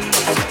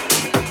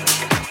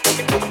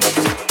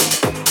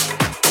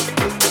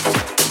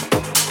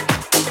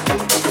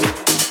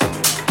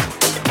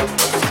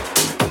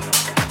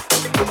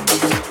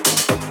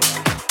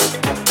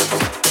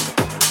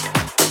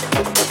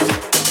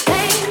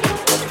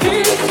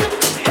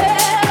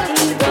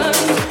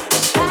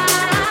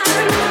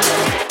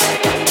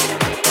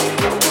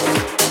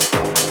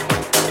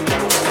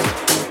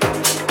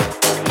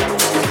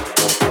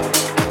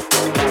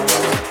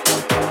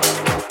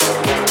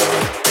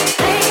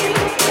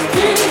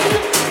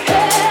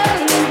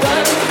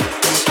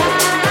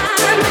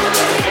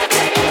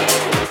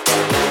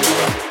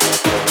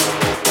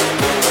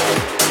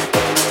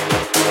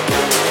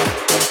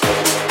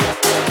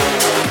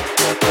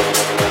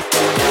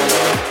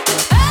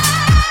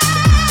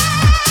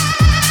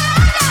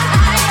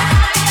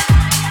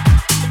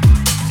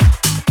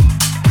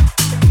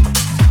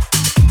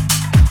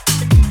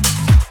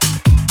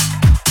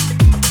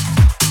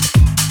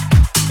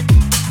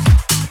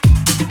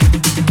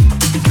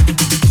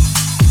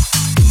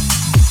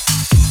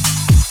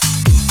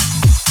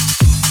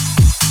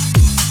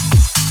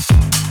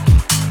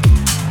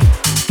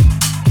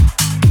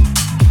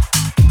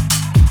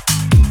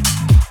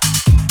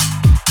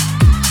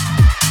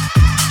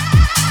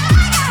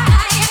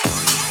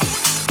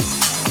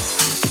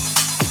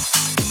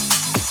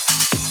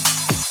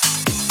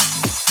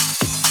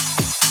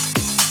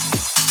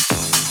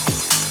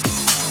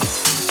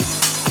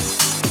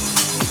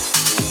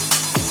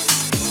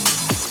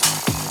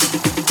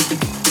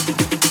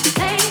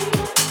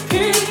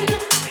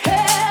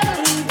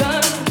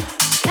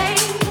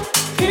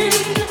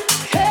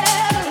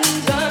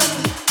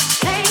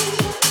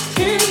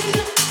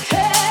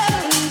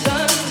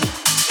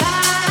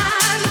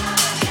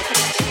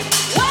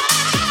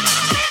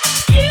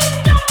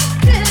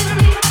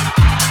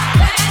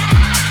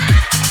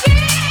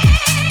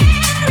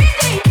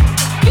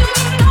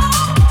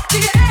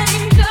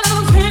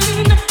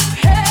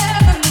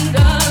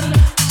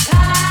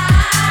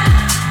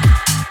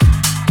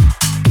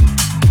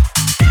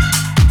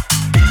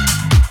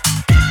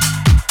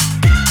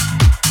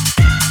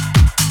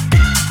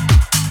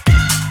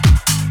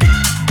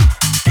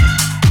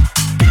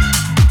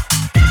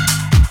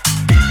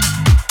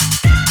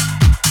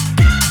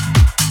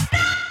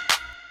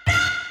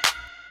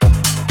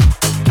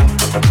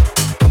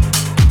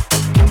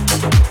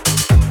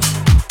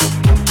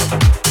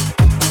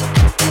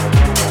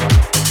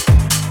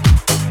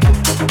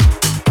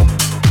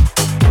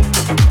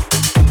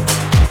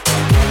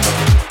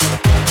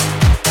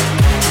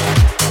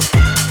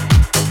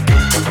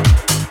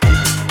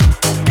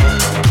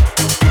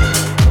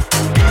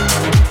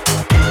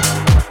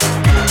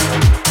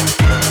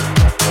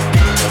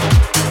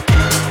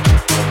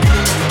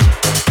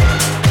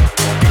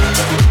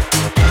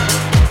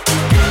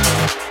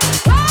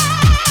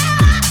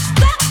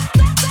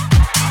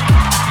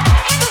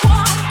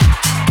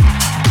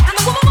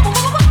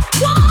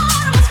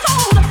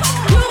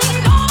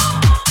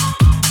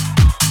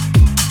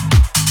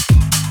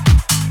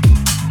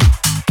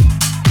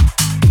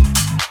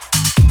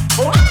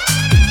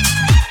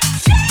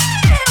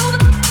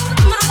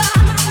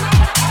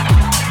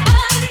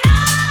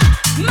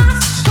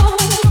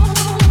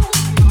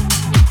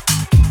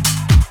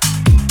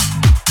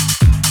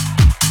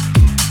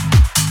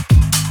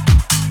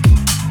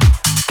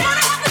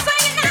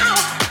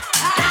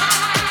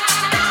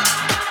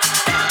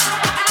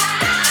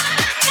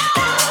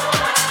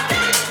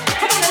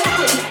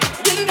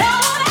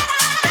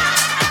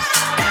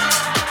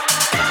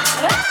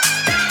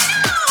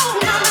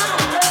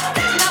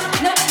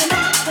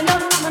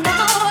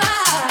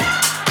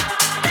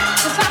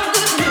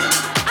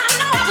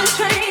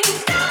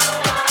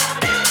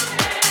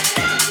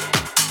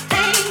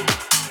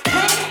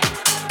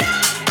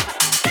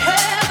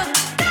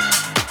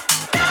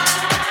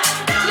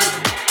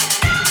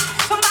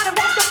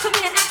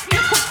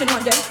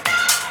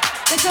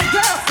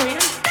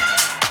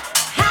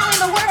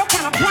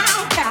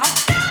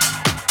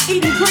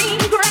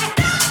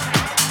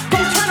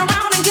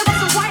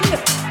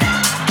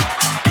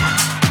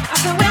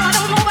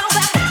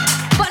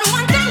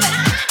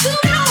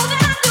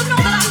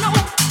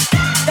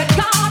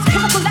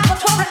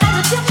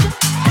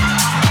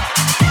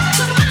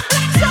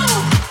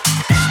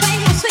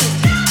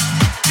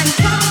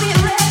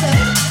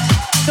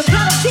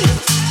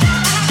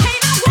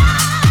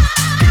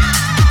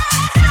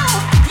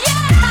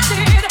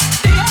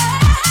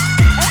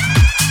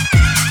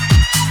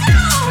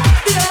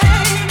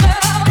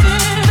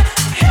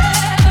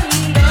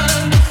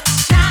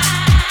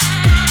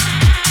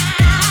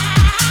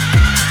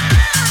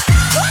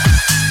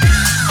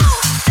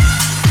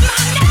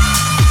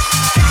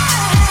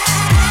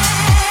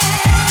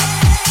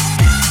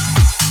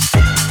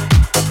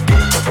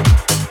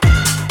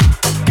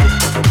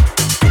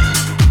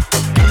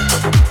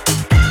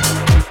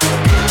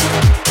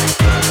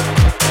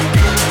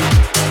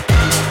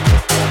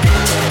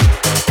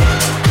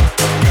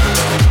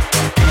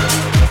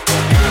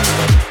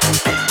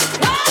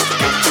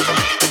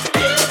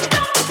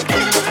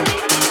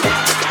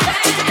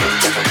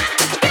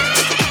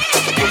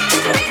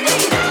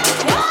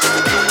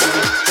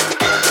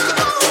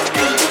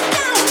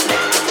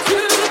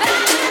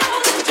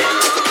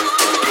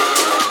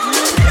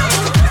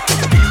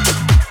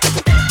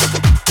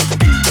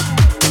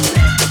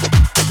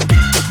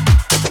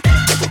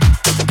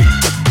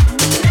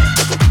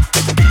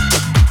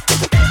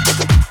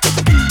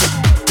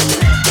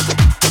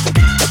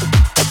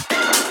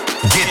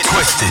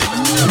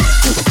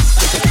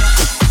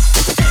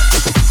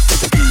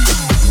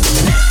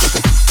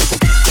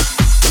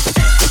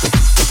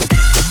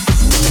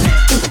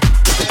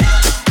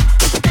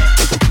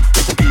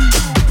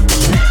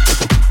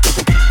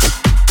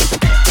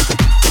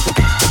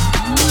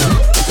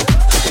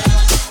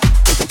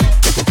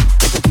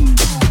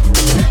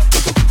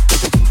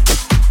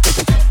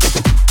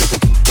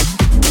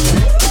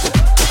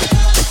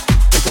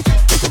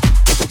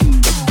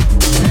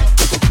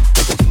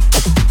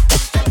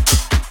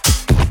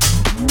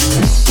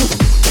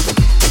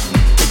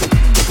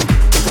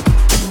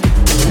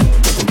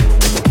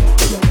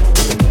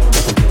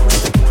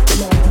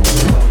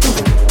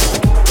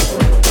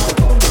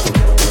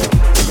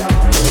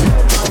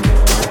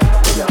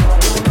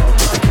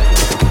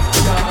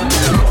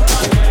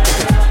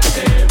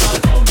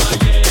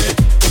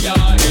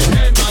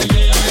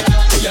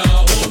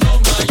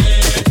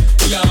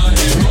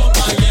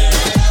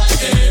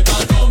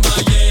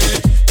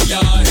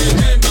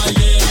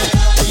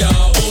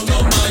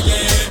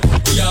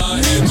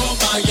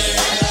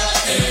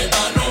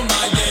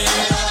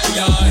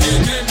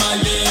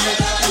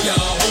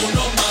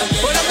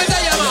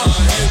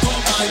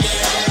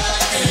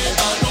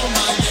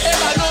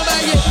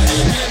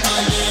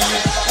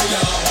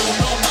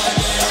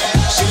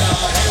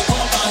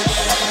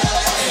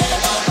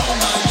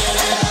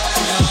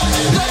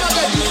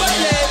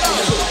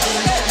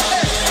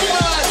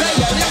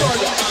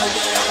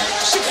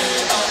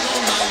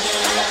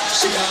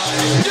 Yeah.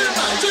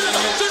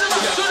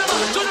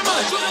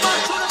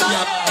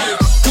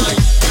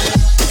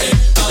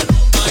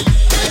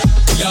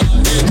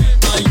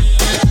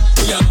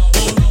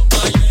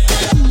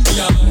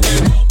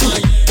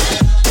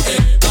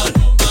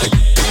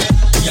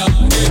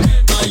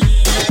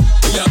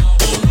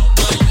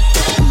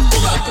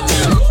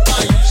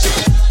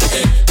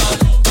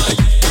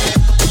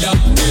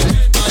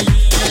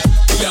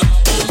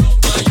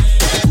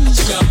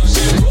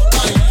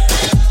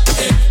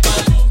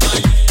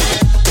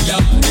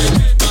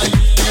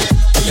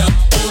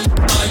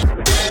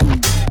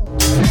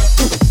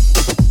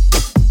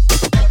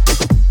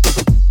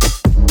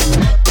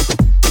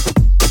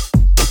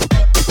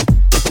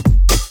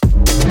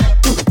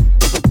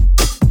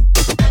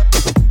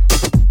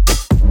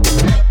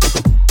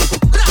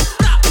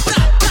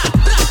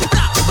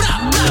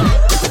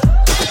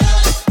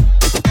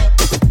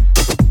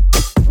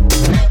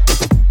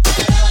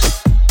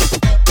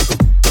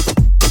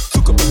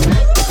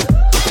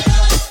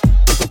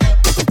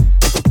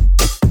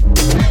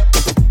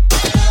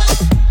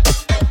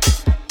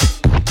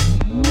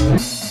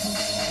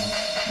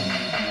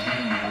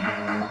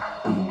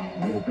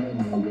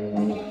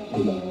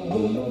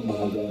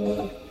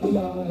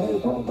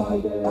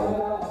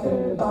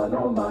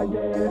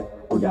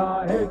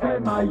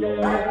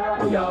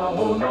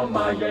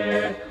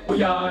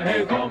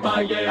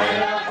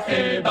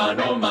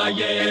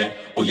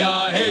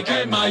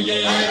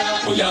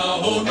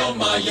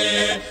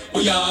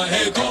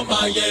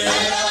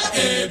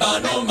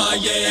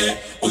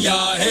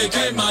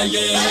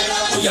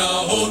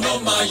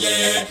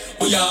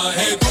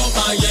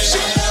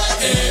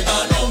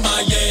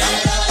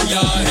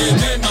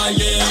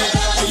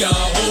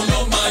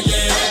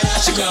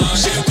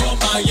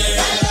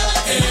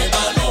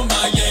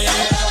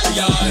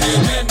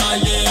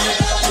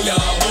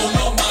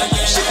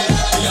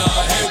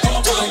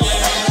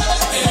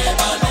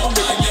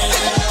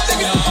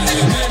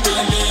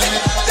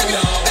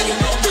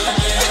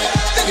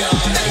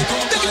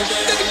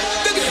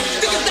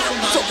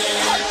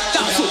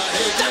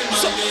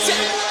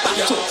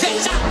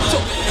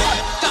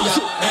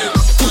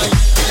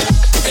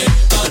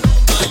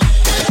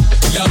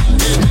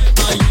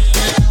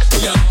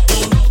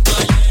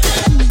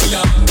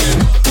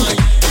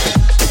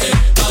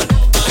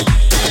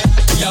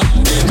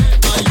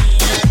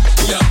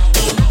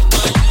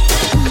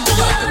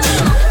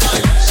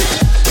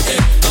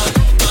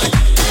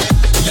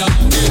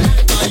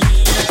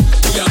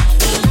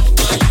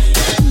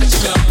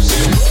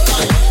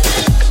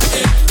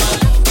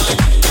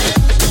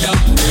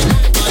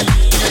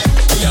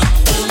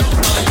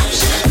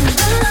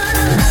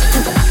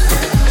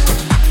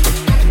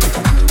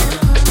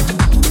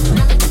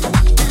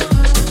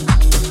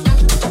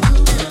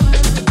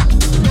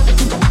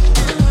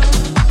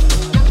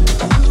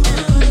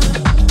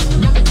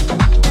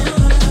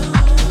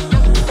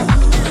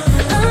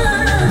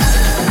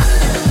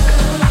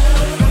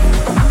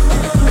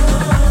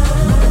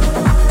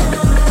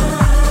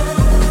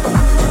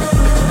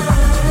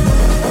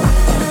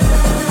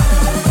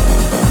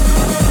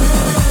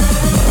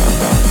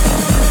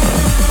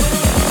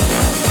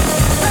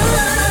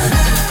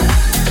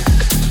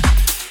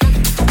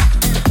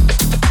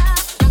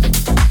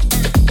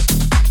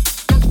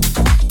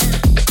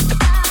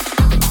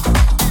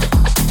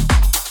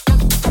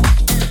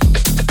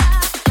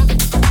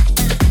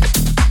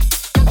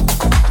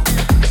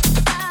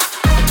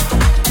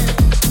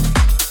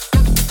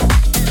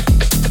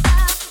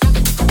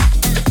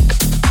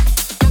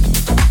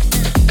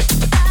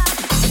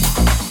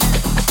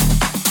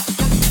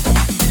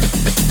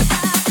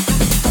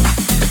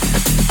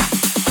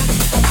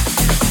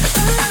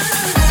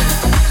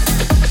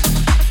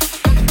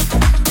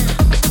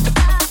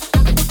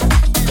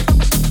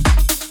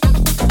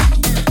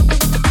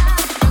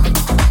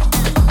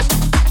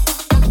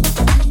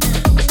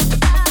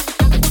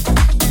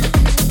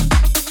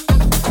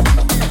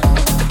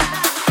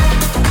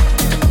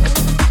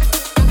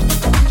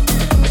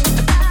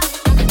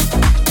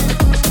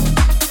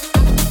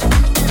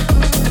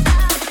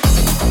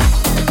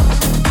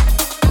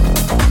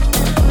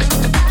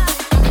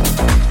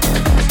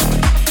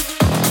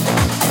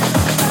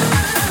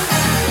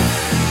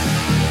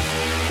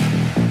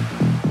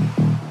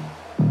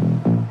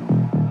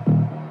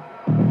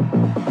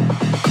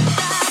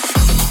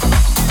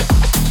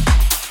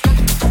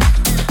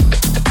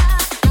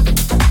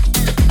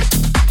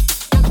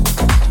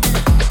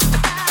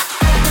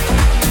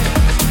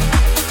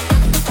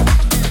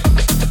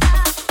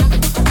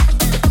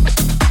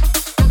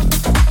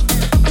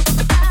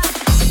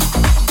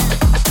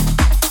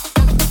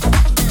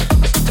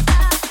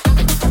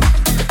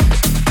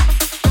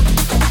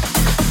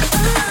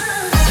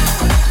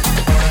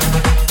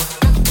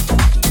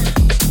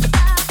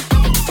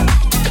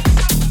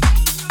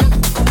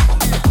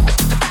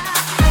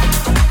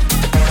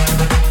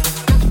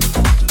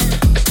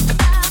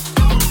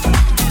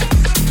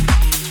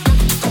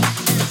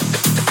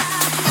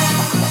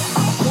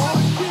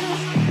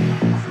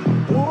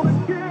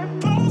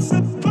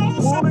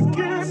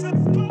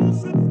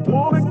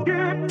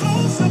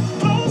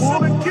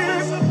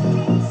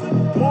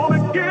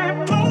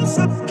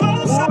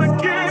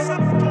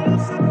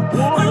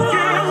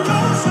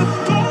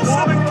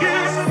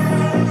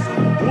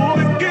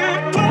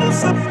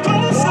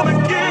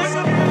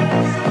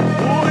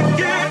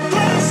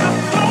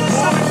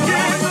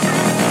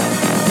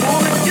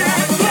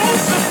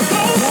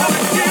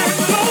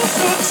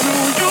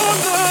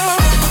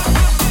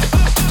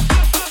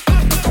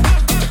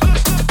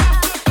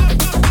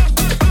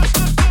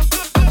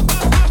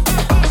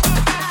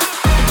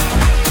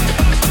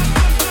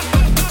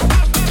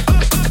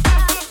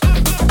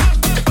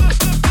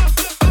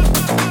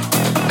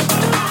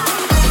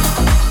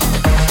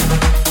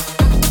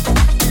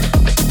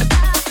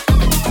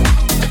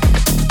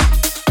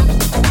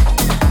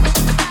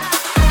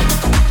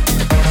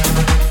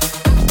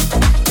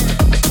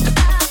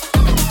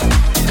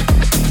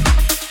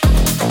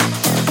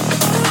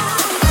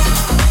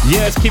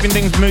 Yes, keeping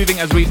things moving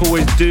as we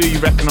always do. You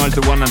recognise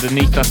the one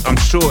underneath us, I'm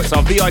sure. It's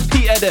our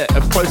VIP edit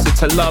of Closer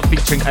to Love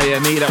featuring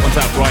AME. That one's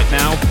out right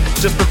now.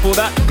 Just before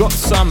that, Got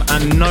Some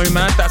and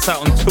Nomad. That's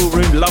out on Tool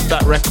Room. Love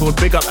that record.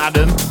 Big up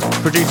Adam,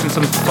 producing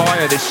some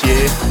fire this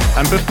year.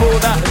 And before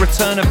that, the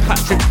return of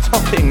Patrick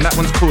Topping. That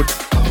one's called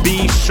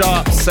B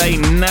Sharp Say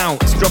Now.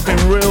 It's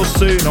dropping real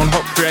soon on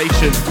Hot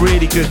Creations.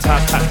 Really good to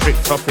have Patrick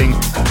Topping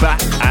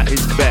back at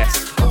his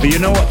best. But you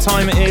know what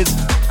time it is?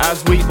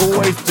 As we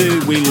always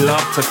do, we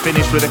love to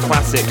finish with a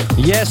classic.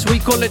 Yes, we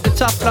call it the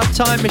Tough Love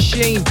Time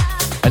Machine.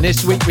 And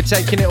this week we're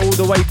taking it all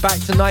the way back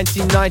to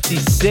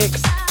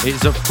 1996.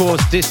 It's of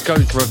course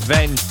Disco's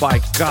Revenge by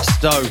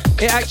Gusto.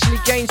 It actually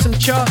gained some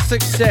chart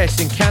success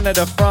in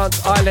Canada, France,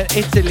 Ireland,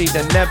 Italy,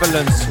 the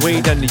Netherlands,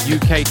 Sweden, the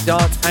UK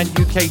dance and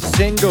UK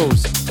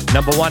singles.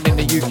 Number 1 in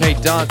the UK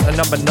dance and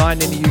number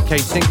 9 in the UK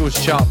singles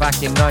chart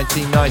back in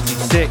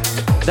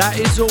 1996. That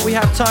is all we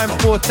have time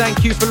for.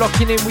 Thank you for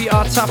locking in. We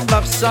are Tough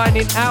Love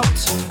signing out.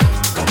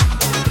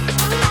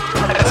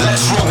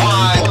 Let's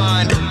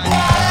rewind.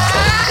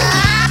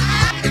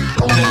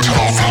 The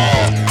Tough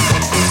Love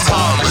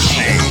Time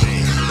Machine.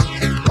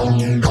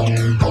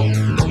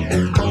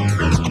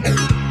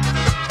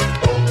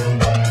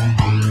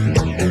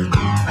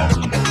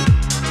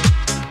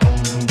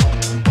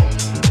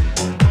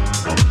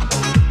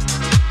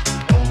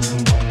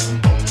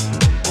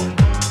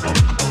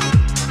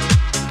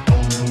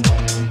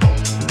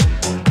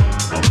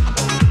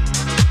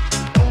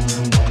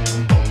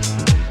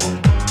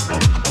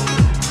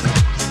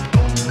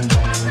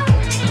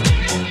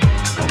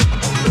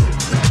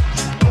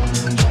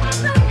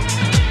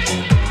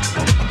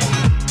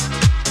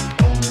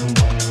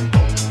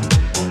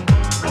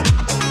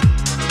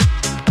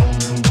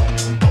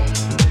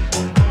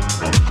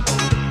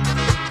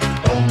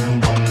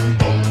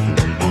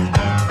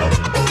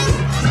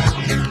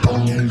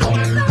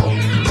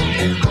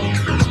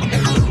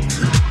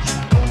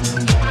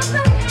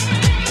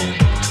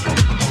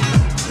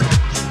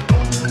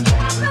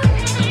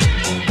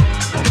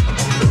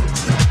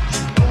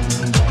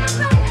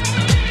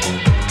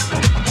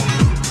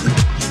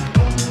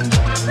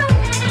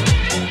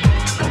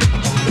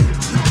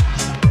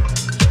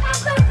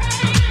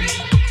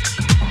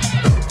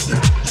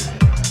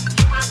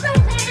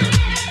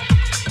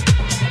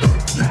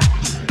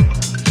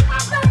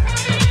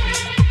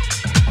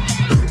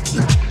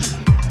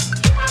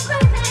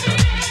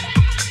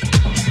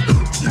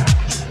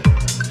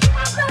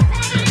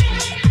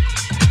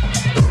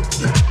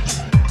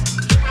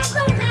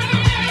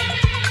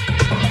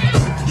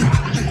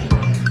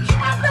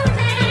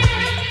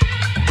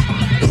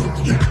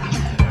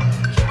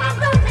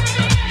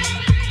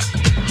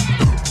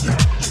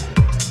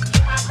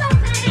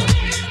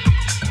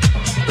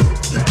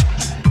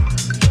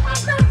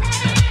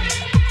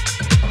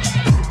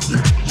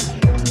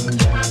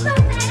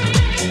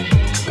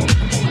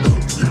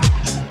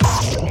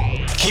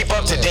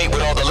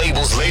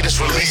 Latest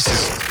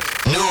releases,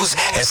 news,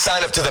 and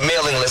sign up to the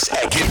mailing list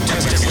at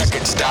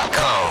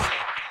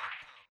GetTwistedRecords.com.